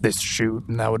down this chute,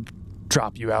 and that would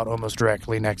drop you out almost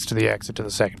directly next to the exit to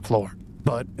the second floor.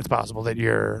 But it's possible that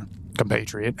your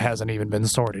compatriot hasn't even been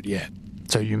sorted yet,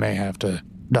 so you may have to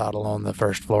dawdle on the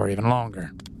first floor even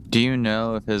longer. Do you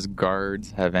know if his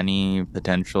guards have any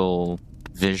potential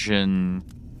vision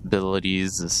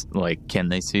abilities? Like, can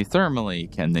they see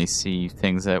thermally? Can they see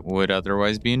things that would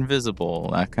otherwise be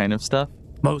invisible? That kind of stuff?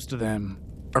 Most of them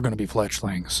are going to be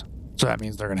fletchlings, so that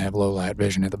means they're going to have low light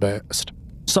vision at the best.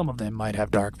 Some of them might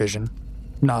have dark vision.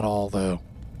 Not all, though.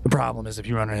 The problem is if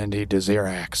you run into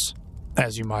Dazirax.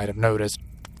 As you might have noticed,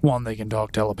 one, they can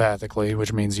talk telepathically,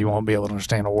 which means you won't be able to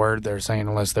understand a word they're saying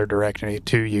unless they're directing it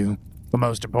to you. But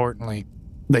most importantly,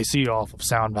 they see off of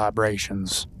sound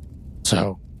vibrations.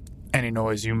 So, any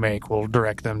noise you make will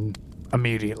direct them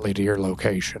immediately to your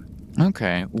location.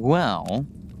 Okay, well,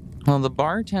 the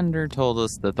bartender told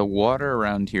us that the water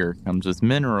around here comes with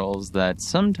minerals that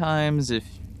sometimes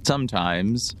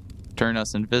turn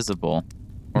us invisible,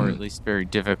 or at least very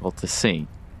difficult to see.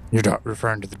 You're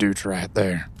referring to the deuterite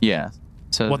there. Yeah.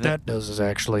 So what that does is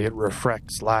actually it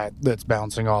refracts light that's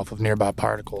bouncing off of nearby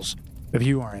particles. If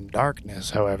you are in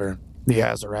darkness, however, the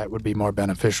azurite would be more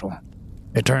beneficial.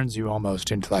 It turns you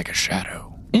almost into like a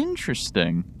shadow.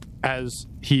 Interesting. As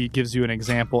he gives you an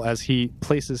example, as he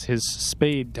places his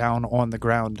spade down on the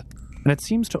ground, and it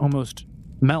seems to almost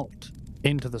melt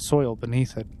into the soil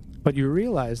beneath it. But you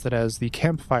realize that as the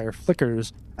campfire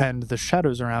flickers and the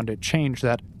shadows around it change,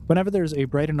 that whenever there's a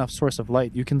bright enough source of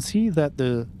light, you can see that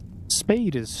the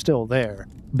spade is still there.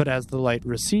 But as the light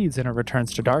recedes and it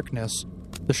returns to darkness,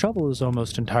 the shovel is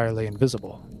almost entirely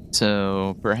invisible.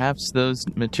 So perhaps those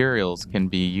materials can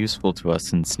be useful to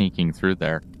us in sneaking through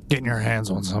there. Getting your hands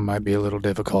on some might be a little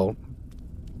difficult.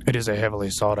 It is a heavily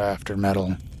sought-after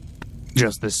metal.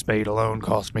 Just this spade alone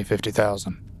cost me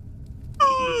 50,000.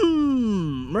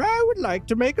 I would like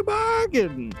to make a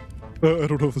bargain. I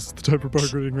don't know if this is the time for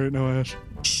bargaining right now, Ash.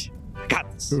 Shh, I got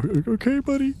this. Okay,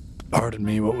 buddy. Pardon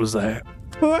me, what was that?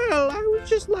 Well, I would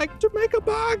just like to make a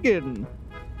bargain.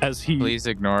 Please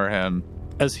ignore him.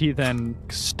 As he then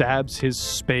stabs his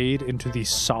spade into the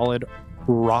solid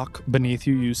rock beneath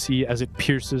you, you see as it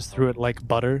pierces through it like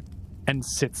butter and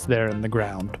sits there in the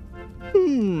ground.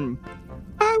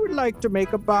 I would like to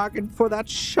make a bargain for that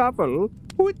shovel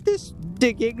with this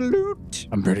digging lute.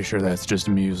 I'm pretty sure that's just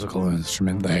a musical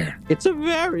instrument there. It's a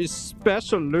very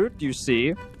special lute, you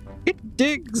see. It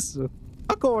digs,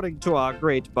 according to our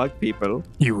great bug people.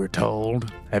 You were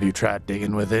told? Have you tried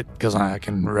digging with it? Because I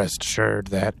can rest assured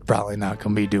that probably not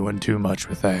going to be doing too much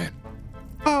with that.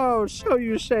 Oh, so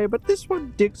you say, but this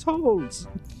one digs holes.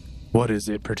 What is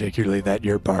it particularly that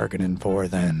you're bargaining for,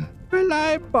 then? Well,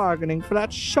 I'm bargaining for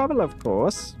that shovel, of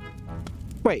course.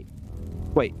 Wait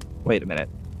a minute.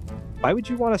 Why would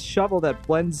you want a shovel that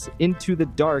blends into the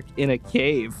dark in a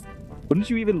cave? Wouldn't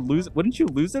you lose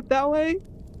it that way?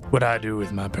 What I do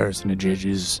with my personage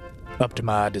is up to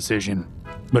my decision.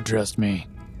 But trust me,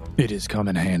 it is come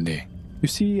in handy. You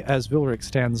see as Vilric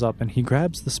stands up and he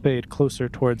grabs the spade closer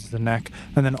towards the neck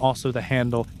and then also the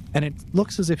handle, and it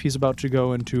looks as if he's about to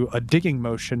go into a digging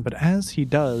motion, but as he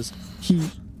does, he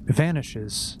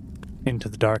vanishes into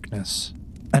the darkness.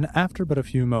 And after but a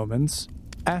few moments,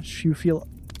 Ash, you feel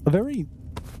a very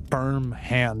firm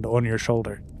hand on your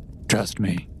shoulder. Trust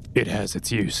me, it has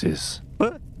its uses.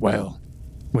 What? Well,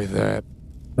 with that,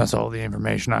 that's all the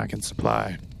information I can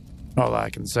supply. All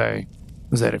I can say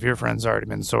is that if your friend's already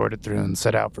been sorted through and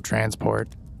set out for transport,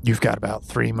 you've got about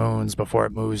 3 moons before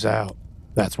it moves out.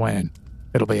 That's when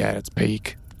it'll be at its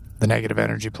peak. The negative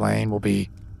energy plane will be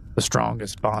the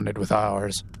strongest bonded with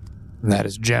ours, and that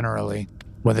is generally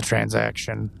when the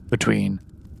transaction between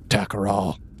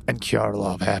Takaral and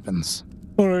Kyarlov happens.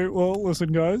 All right, well,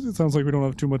 listen, guys, it sounds like we don't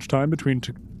have too much time between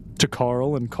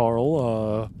Takarl and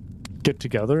Carl get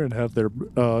together and have their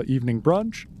evening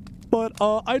brunch. But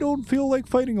I don't feel like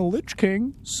fighting a Lich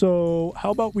King, so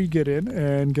how about we get in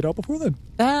and get out before then?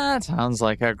 That sounds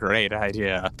like a great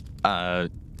idea.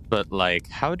 But,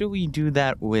 how do we do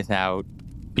that without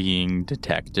being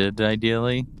detected,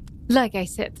 ideally? Like I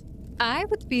said, I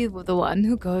would be the one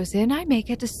who goes in, I make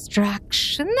a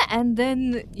distraction, and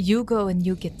then you go and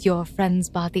you get your friend's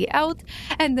body out,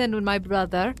 and then when my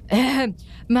brother,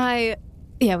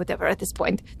 whatever at this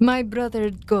point, my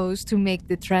brother goes to make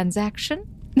the transaction,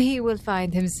 he will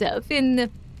find himself in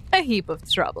a heap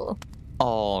of trouble.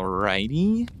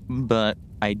 Alrighty, but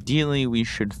ideally we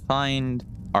should find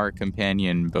our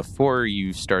companion before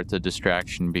you start the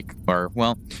distraction,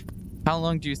 how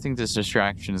long do you think this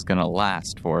distraction is going to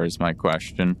last for is my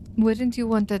question. Wouldn't you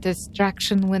want a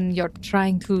distraction when you're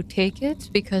trying to take it?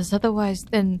 Because otherwise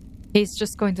then he's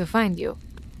just going to find you.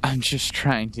 I'm just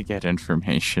trying to get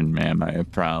information, ma'am. I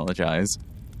apologize.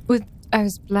 I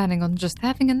was planning on just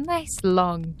having a nice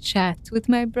long chat with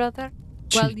my brother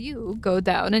while you go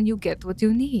down and you get what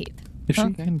you need. If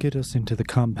she can get us into the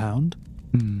compound,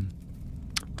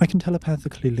 I can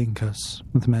telepathically link us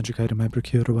with the magic item I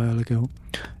procured a while ago.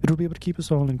 It will be able to keep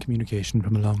us all in communication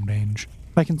from a long range.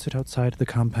 I can sit outside the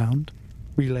compound,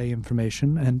 relay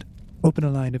information, and open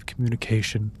a line of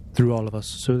communication through all of us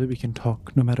so that we can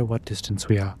talk no matter what distance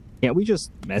we are. Can't we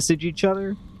just message each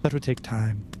other? That would take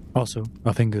time. Also,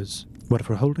 our fingers. What if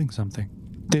we're holding something?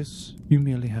 This, you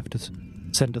merely have to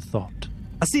send a thought.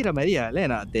 Asira Maria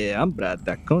Elena de Ambra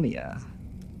Draconia.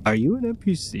 Are you an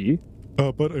NPC?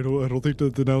 But I don't think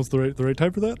that now's the right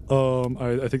time for that.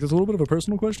 I think that's a little bit of a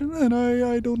personal question, and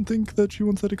I don't think that she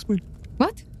wants that explained.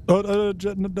 What?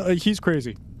 He's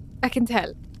crazy. I can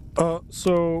tell.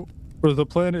 So the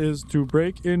plan is to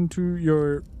break into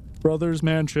your brother's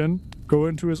mansion, go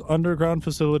into his underground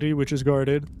facility, which is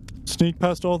guarded, sneak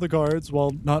past all the guards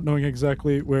while not knowing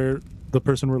exactly where the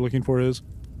person we're looking for is,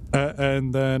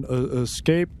 and then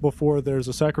escape before there's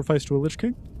a sacrifice to a Lich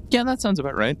King? Yeah, that sounds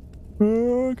about right.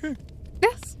 Okay.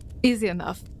 Yes, easy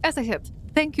enough. As I said,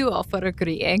 thank you all for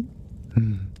agreeing.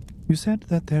 You said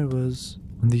that there was,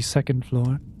 on the second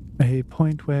floor, a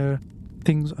point where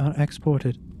things are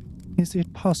exported. Is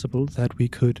it possible that we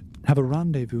could have a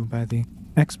rendezvous by the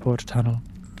export tunnel?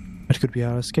 It could be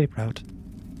our escape route.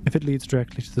 If it leads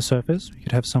directly to the surface, we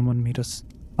could have someone meet us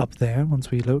up there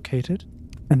once we locate it,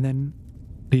 and then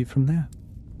leave from there.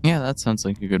 Yeah, that sounds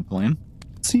like a good plan.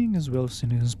 Seeing as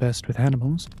Wilson is best with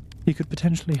animals, he could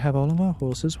potentially have all of our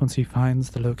horses once he finds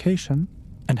the location,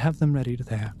 and have them ready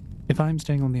there. If I'm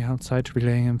staying on the outside to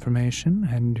relay information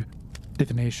and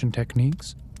divination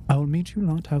techniques, I will meet you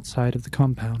lot outside of the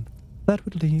compound. That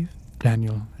would leave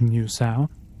Daniel and you, Sal,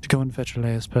 to go and fetch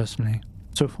Elias personally.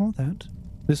 So for that,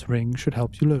 this ring should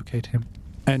help you locate him.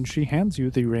 And she hands you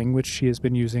the ring which she has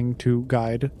been using to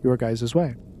guide your guys'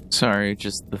 way. Sorry,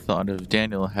 just the thought of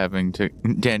Daniel's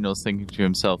thinking to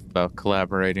himself about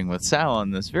collaborating with Sal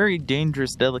on this very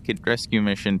dangerous, delicate rescue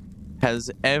mission has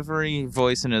every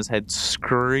voice in his head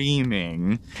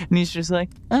screaming. And he's just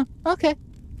like, oh, okay,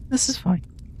 this is fine.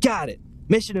 Got it.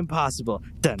 Mission impossible.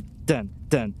 Dun, dun,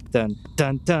 dun, dun,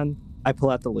 dun, dun. I pull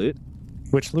out the loot.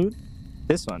 Which loot?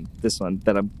 This one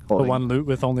that I'm holding. The one loot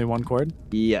with only one cord?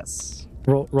 Yes.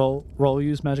 Roll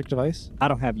use magic device. I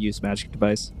don't have use magic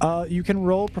device. You can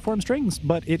roll perform strings,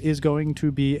 but it is going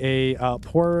to be a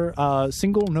poor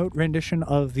single note rendition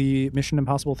of the Mission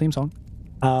Impossible theme song.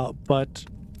 But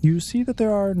you see that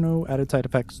there are no added side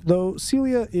effects, though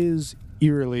Celia is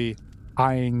eerily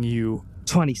eyeing you.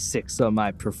 26 on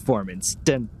my performance.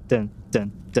 Dun, dun,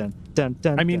 dun, dun, dun,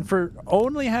 dun. I mean, for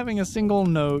only having a single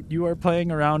note, you are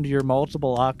playing around your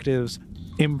multiple octaves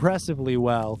impressively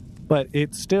well. But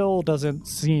it still doesn't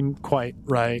seem quite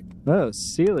right. Oh,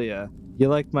 Celia, you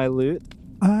like my loot?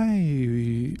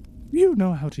 You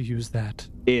know how to use that.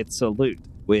 It's a lute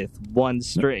with one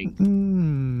string.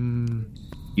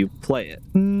 You play it.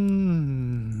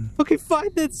 Okay, fine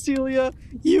then, Celia.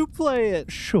 You play it.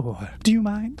 Sure. Do you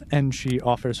mind? And she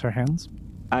offers her hands.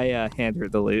 I hand her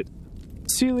the lute.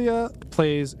 Celia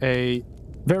plays a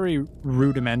very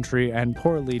rudimentary and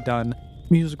poorly done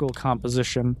musical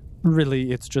composition.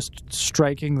 Really, it's just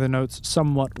striking the notes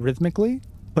somewhat rhythmically,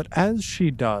 but as she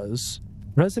does,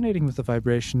 resonating with the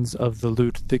vibrations of the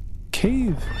lute, the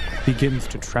cave begins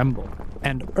to tremble,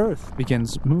 and earth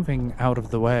begins moving out of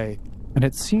the way, and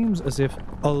it seems as if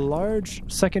a large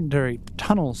secondary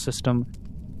tunnel system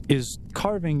is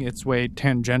carving its way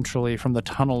tangentially from the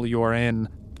tunnel you're in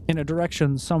a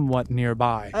direction somewhat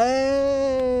nearby.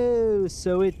 Oh,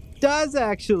 so it does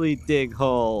actually dig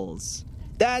holes.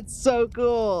 That's so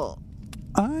cool.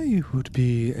 I would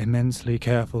be immensely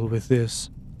careful with this.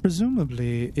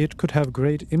 Presumably, it could have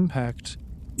great impact.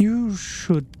 You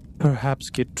should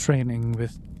perhaps get training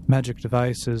with magic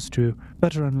devices to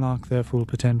better unlock their full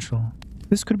potential.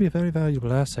 This could be a very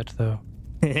valuable asset, though.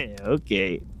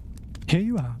 Okay. Here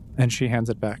you are. And she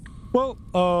hands it back.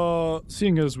 Well,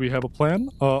 seeing as we have a plan,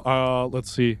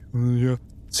 let's see.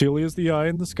 Celia's the eye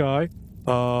in the sky.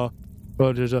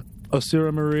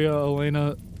 Asira Maria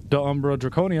Elena de Umbra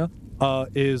Draconia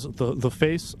is the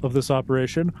face of this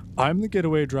operation. I'm the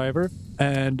getaway driver,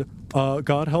 and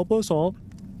God help us all,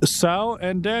 Sal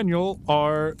and Daniel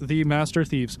are the master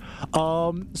thieves.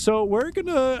 So we're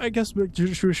gonna, I guess,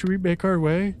 should we make our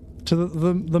way to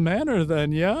the manor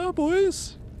then? Yeah,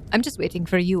 boys? I'm just waiting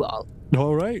for you all.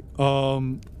 All right.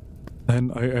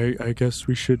 Then I guess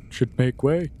we should make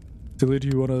way. Tilly, do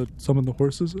you want to summon the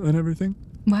horses and everything?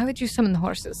 Why would you summon the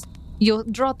horses? You'll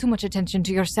draw too much attention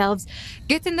to yourselves.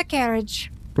 Get in the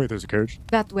carriage. Wait, there's a carriage?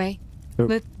 That way.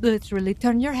 Oh. Literally,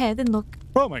 turn your head and look.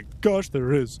 Oh my gosh,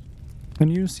 there is.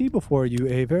 And you see before you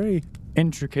a very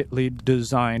intricately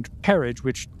designed carriage,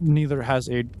 which neither has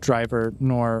a driver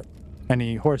nor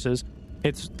any horses.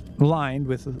 It's lined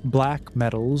with black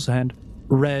metals and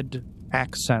red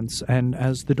accents, and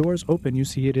as the doors open, you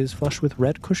see it is flush with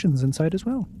red cushions inside as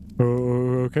well.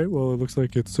 Okay, well, it looks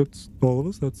like it suits all of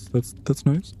us. That's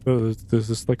nice. Is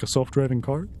this like a self-driving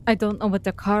car? I don't know what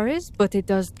the car is, but it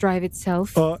does drive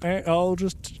itself. I'll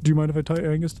just... Do you mind if I tie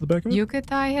Angus to the back of it? You could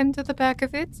tie him to the back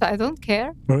of it. I don't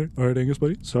care. All right, Angus,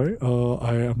 buddy. Sorry,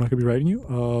 I'm not gonna be riding you.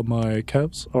 My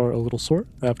calves are a little sore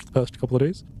after the past couple of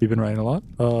days. We've been riding a lot.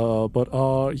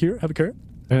 But here, have a carrot,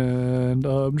 and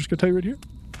I'm just gonna tie you right here.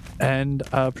 And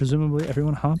presumably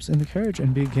everyone hops in the carriage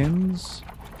and begins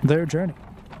their journey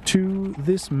to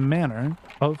this manor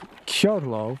of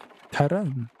Kjorlov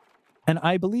Taran. And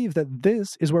I believe that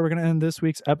this is where we're going to end this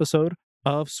week's episode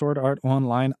of Sword Art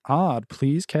Online Odd.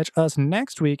 Please catch us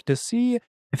next week to see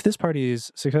if this party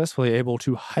is successfully able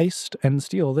to heist and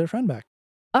steal their friend back.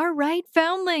 All right,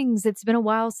 Foundlings. It's been a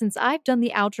while since I've done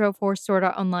the outro for Sword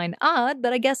Art Online Odd,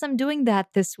 but I guess I'm doing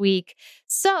that this week.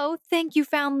 So thank you,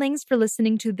 Foundlings, for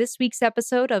listening to this week's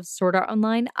episode of Sword Art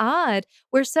Online Odd.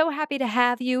 We're so happy to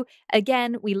have you.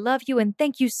 Again, we love you, and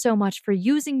thank you so much for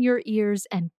using your ears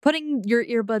and putting your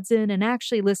earbuds in and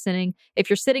actually listening. If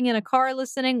you're sitting in a car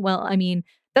listening, well, I mean,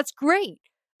 that's great.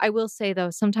 I will say,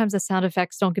 though, sometimes the sound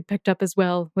effects don't get picked up as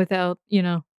well without,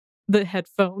 the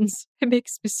headphones. It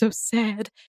makes me so sad.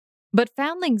 But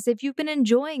Foundlings, if you've been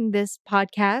enjoying this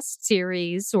podcast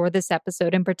series or this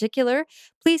episode in particular,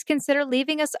 please consider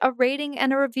leaving us a rating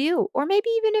and a review. Or maybe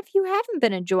even if you haven't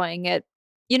been enjoying it,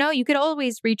 you could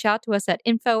always reach out to us at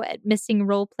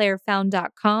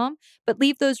info@missingroleplayerfound.com, but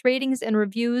leave those ratings and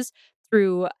reviews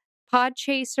through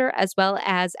Podchaser as well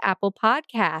as Apple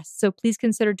Podcasts. So please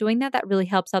consider doing that. That really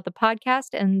helps out the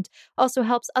podcast and also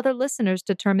helps other listeners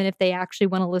determine if they actually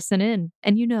want to listen in.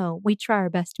 And we try our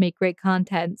best to make great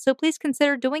content. So please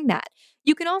consider doing that.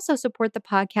 You can also support the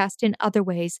podcast in other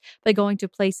ways by going to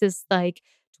places like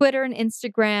Twitter and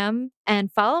Instagram and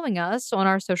following us on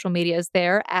our social medias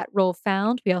there at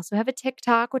RollFound. We also have a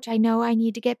TikTok, which I know I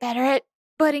need to get better at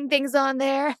putting things on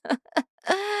there.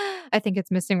 I think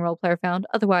it's Missing Role Player Found.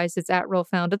 Otherwise, it's at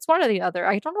RollFound. It's one or the other.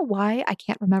 I don't know why. I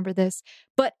can't remember this.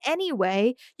 But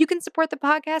anyway, you can support the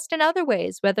podcast in other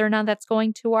ways, whether or not that's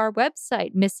going to our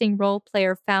website,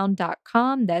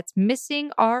 missingroleplayerfound.com. That's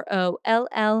missing,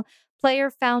 ROLL,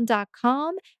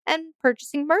 playerfound.com, and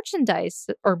purchasing merchandise.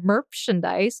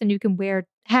 And you can wear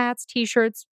hats,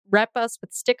 t-shirts, rep us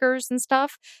with stickers and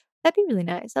stuff. That'd be really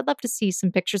nice. I'd love to see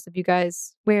some pictures of you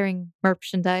guys wearing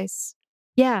merchandise.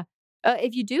 Yeah.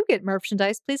 If you do get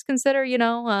merchandise, please consider,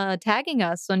 tagging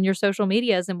us on your social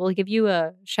medias and we'll give you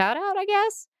a shout out, I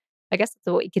guess. I guess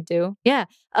that's what you could do. Yeah.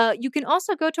 You can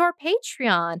also go to our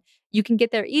Patreon. You can get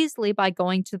there easily by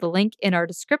going to the link in our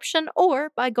description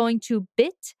or by going to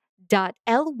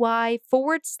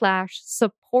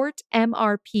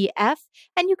bit.ly/supportmrpf,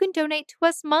 and you can donate to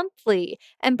us monthly.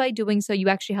 And by doing so, you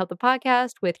actually help the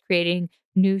podcast with creating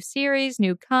new series,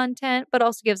 new content, but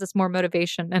also gives us more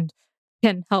motivation and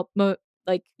can help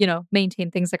maintain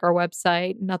things like our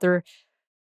website and other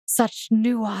such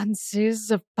nuances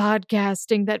of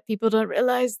podcasting that people don't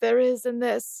realize there is in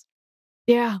this.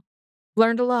 Yeah,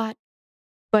 learned a lot.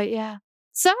 But yeah.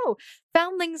 So,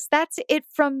 Foundlings, that's it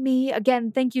from me.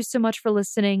 Again, thank you so much for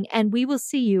listening, and we will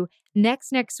see you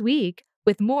next week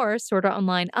with more Sword Art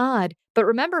Online Odd. But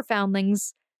remember,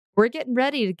 Foundlings, we're getting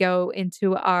ready to go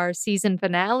into our season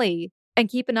finale. And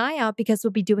keep an eye out because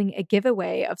we'll be doing a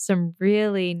giveaway of some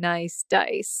really nice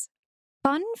dice.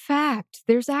 Fun fact,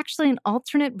 there's actually an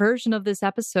alternate version of this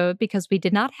episode because we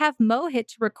did not have Mohit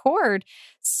to record.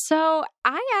 So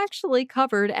I actually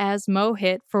covered as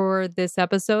Mohit for this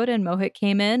episode, and Mohit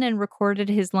came in and recorded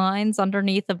his lines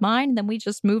underneath of mine, and then we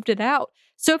just moved it out.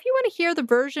 So if you want to hear the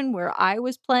version where I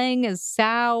was playing as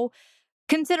Sao,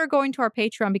 consider going to our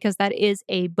Patreon because that is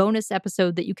a bonus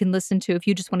episode that you can listen to if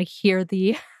you just want to hear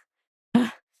the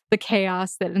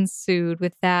chaos that ensued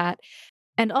with that.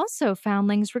 And also,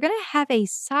 Foundlings, we're going to have a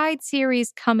side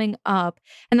series coming up,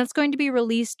 and that's going to be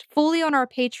released fully on our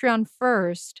Patreon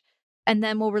first, and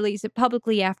then we'll release it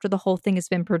publicly after the whole thing has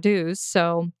been produced.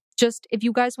 So just if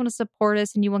you guys want to support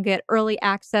us and you want to get early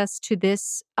access to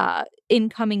this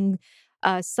incoming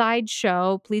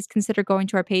sideshow, please consider going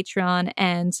to our Patreon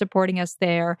and supporting us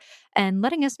there and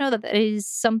letting us know that that is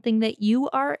something that you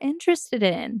are interested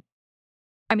in.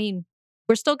 I mean,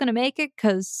 we're still going to make it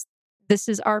because this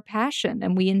is our passion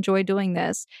and we enjoy doing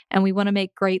this. And we want to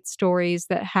make great stories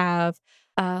that have,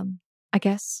 I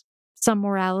guess, some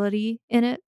morality in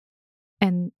it.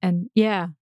 And yeah.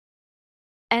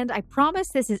 And I promise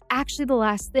this is actually the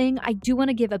last thing. I do want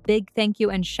to give a big thank you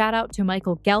and shout out to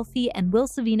Michael Gelfi and Will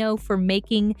Savino for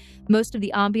making most of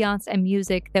the ambiance and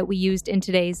music that we used in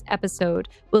today's episode.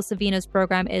 Will Savino's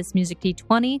program is Music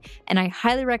D20, and I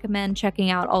highly recommend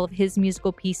checking out all of his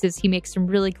musical pieces. He makes some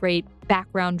really great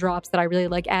background drops that I really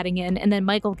like adding in. And then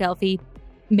Michael Gelfi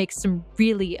makes some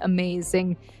really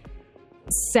amazing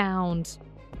sound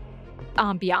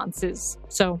ambiances.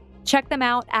 So check them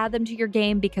out, add them to your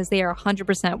game because they are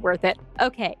 100% worth it.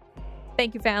 Okay.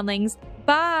 Thank you, Foundlings.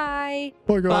 Bye.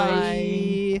 Bye,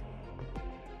 guys. Bye.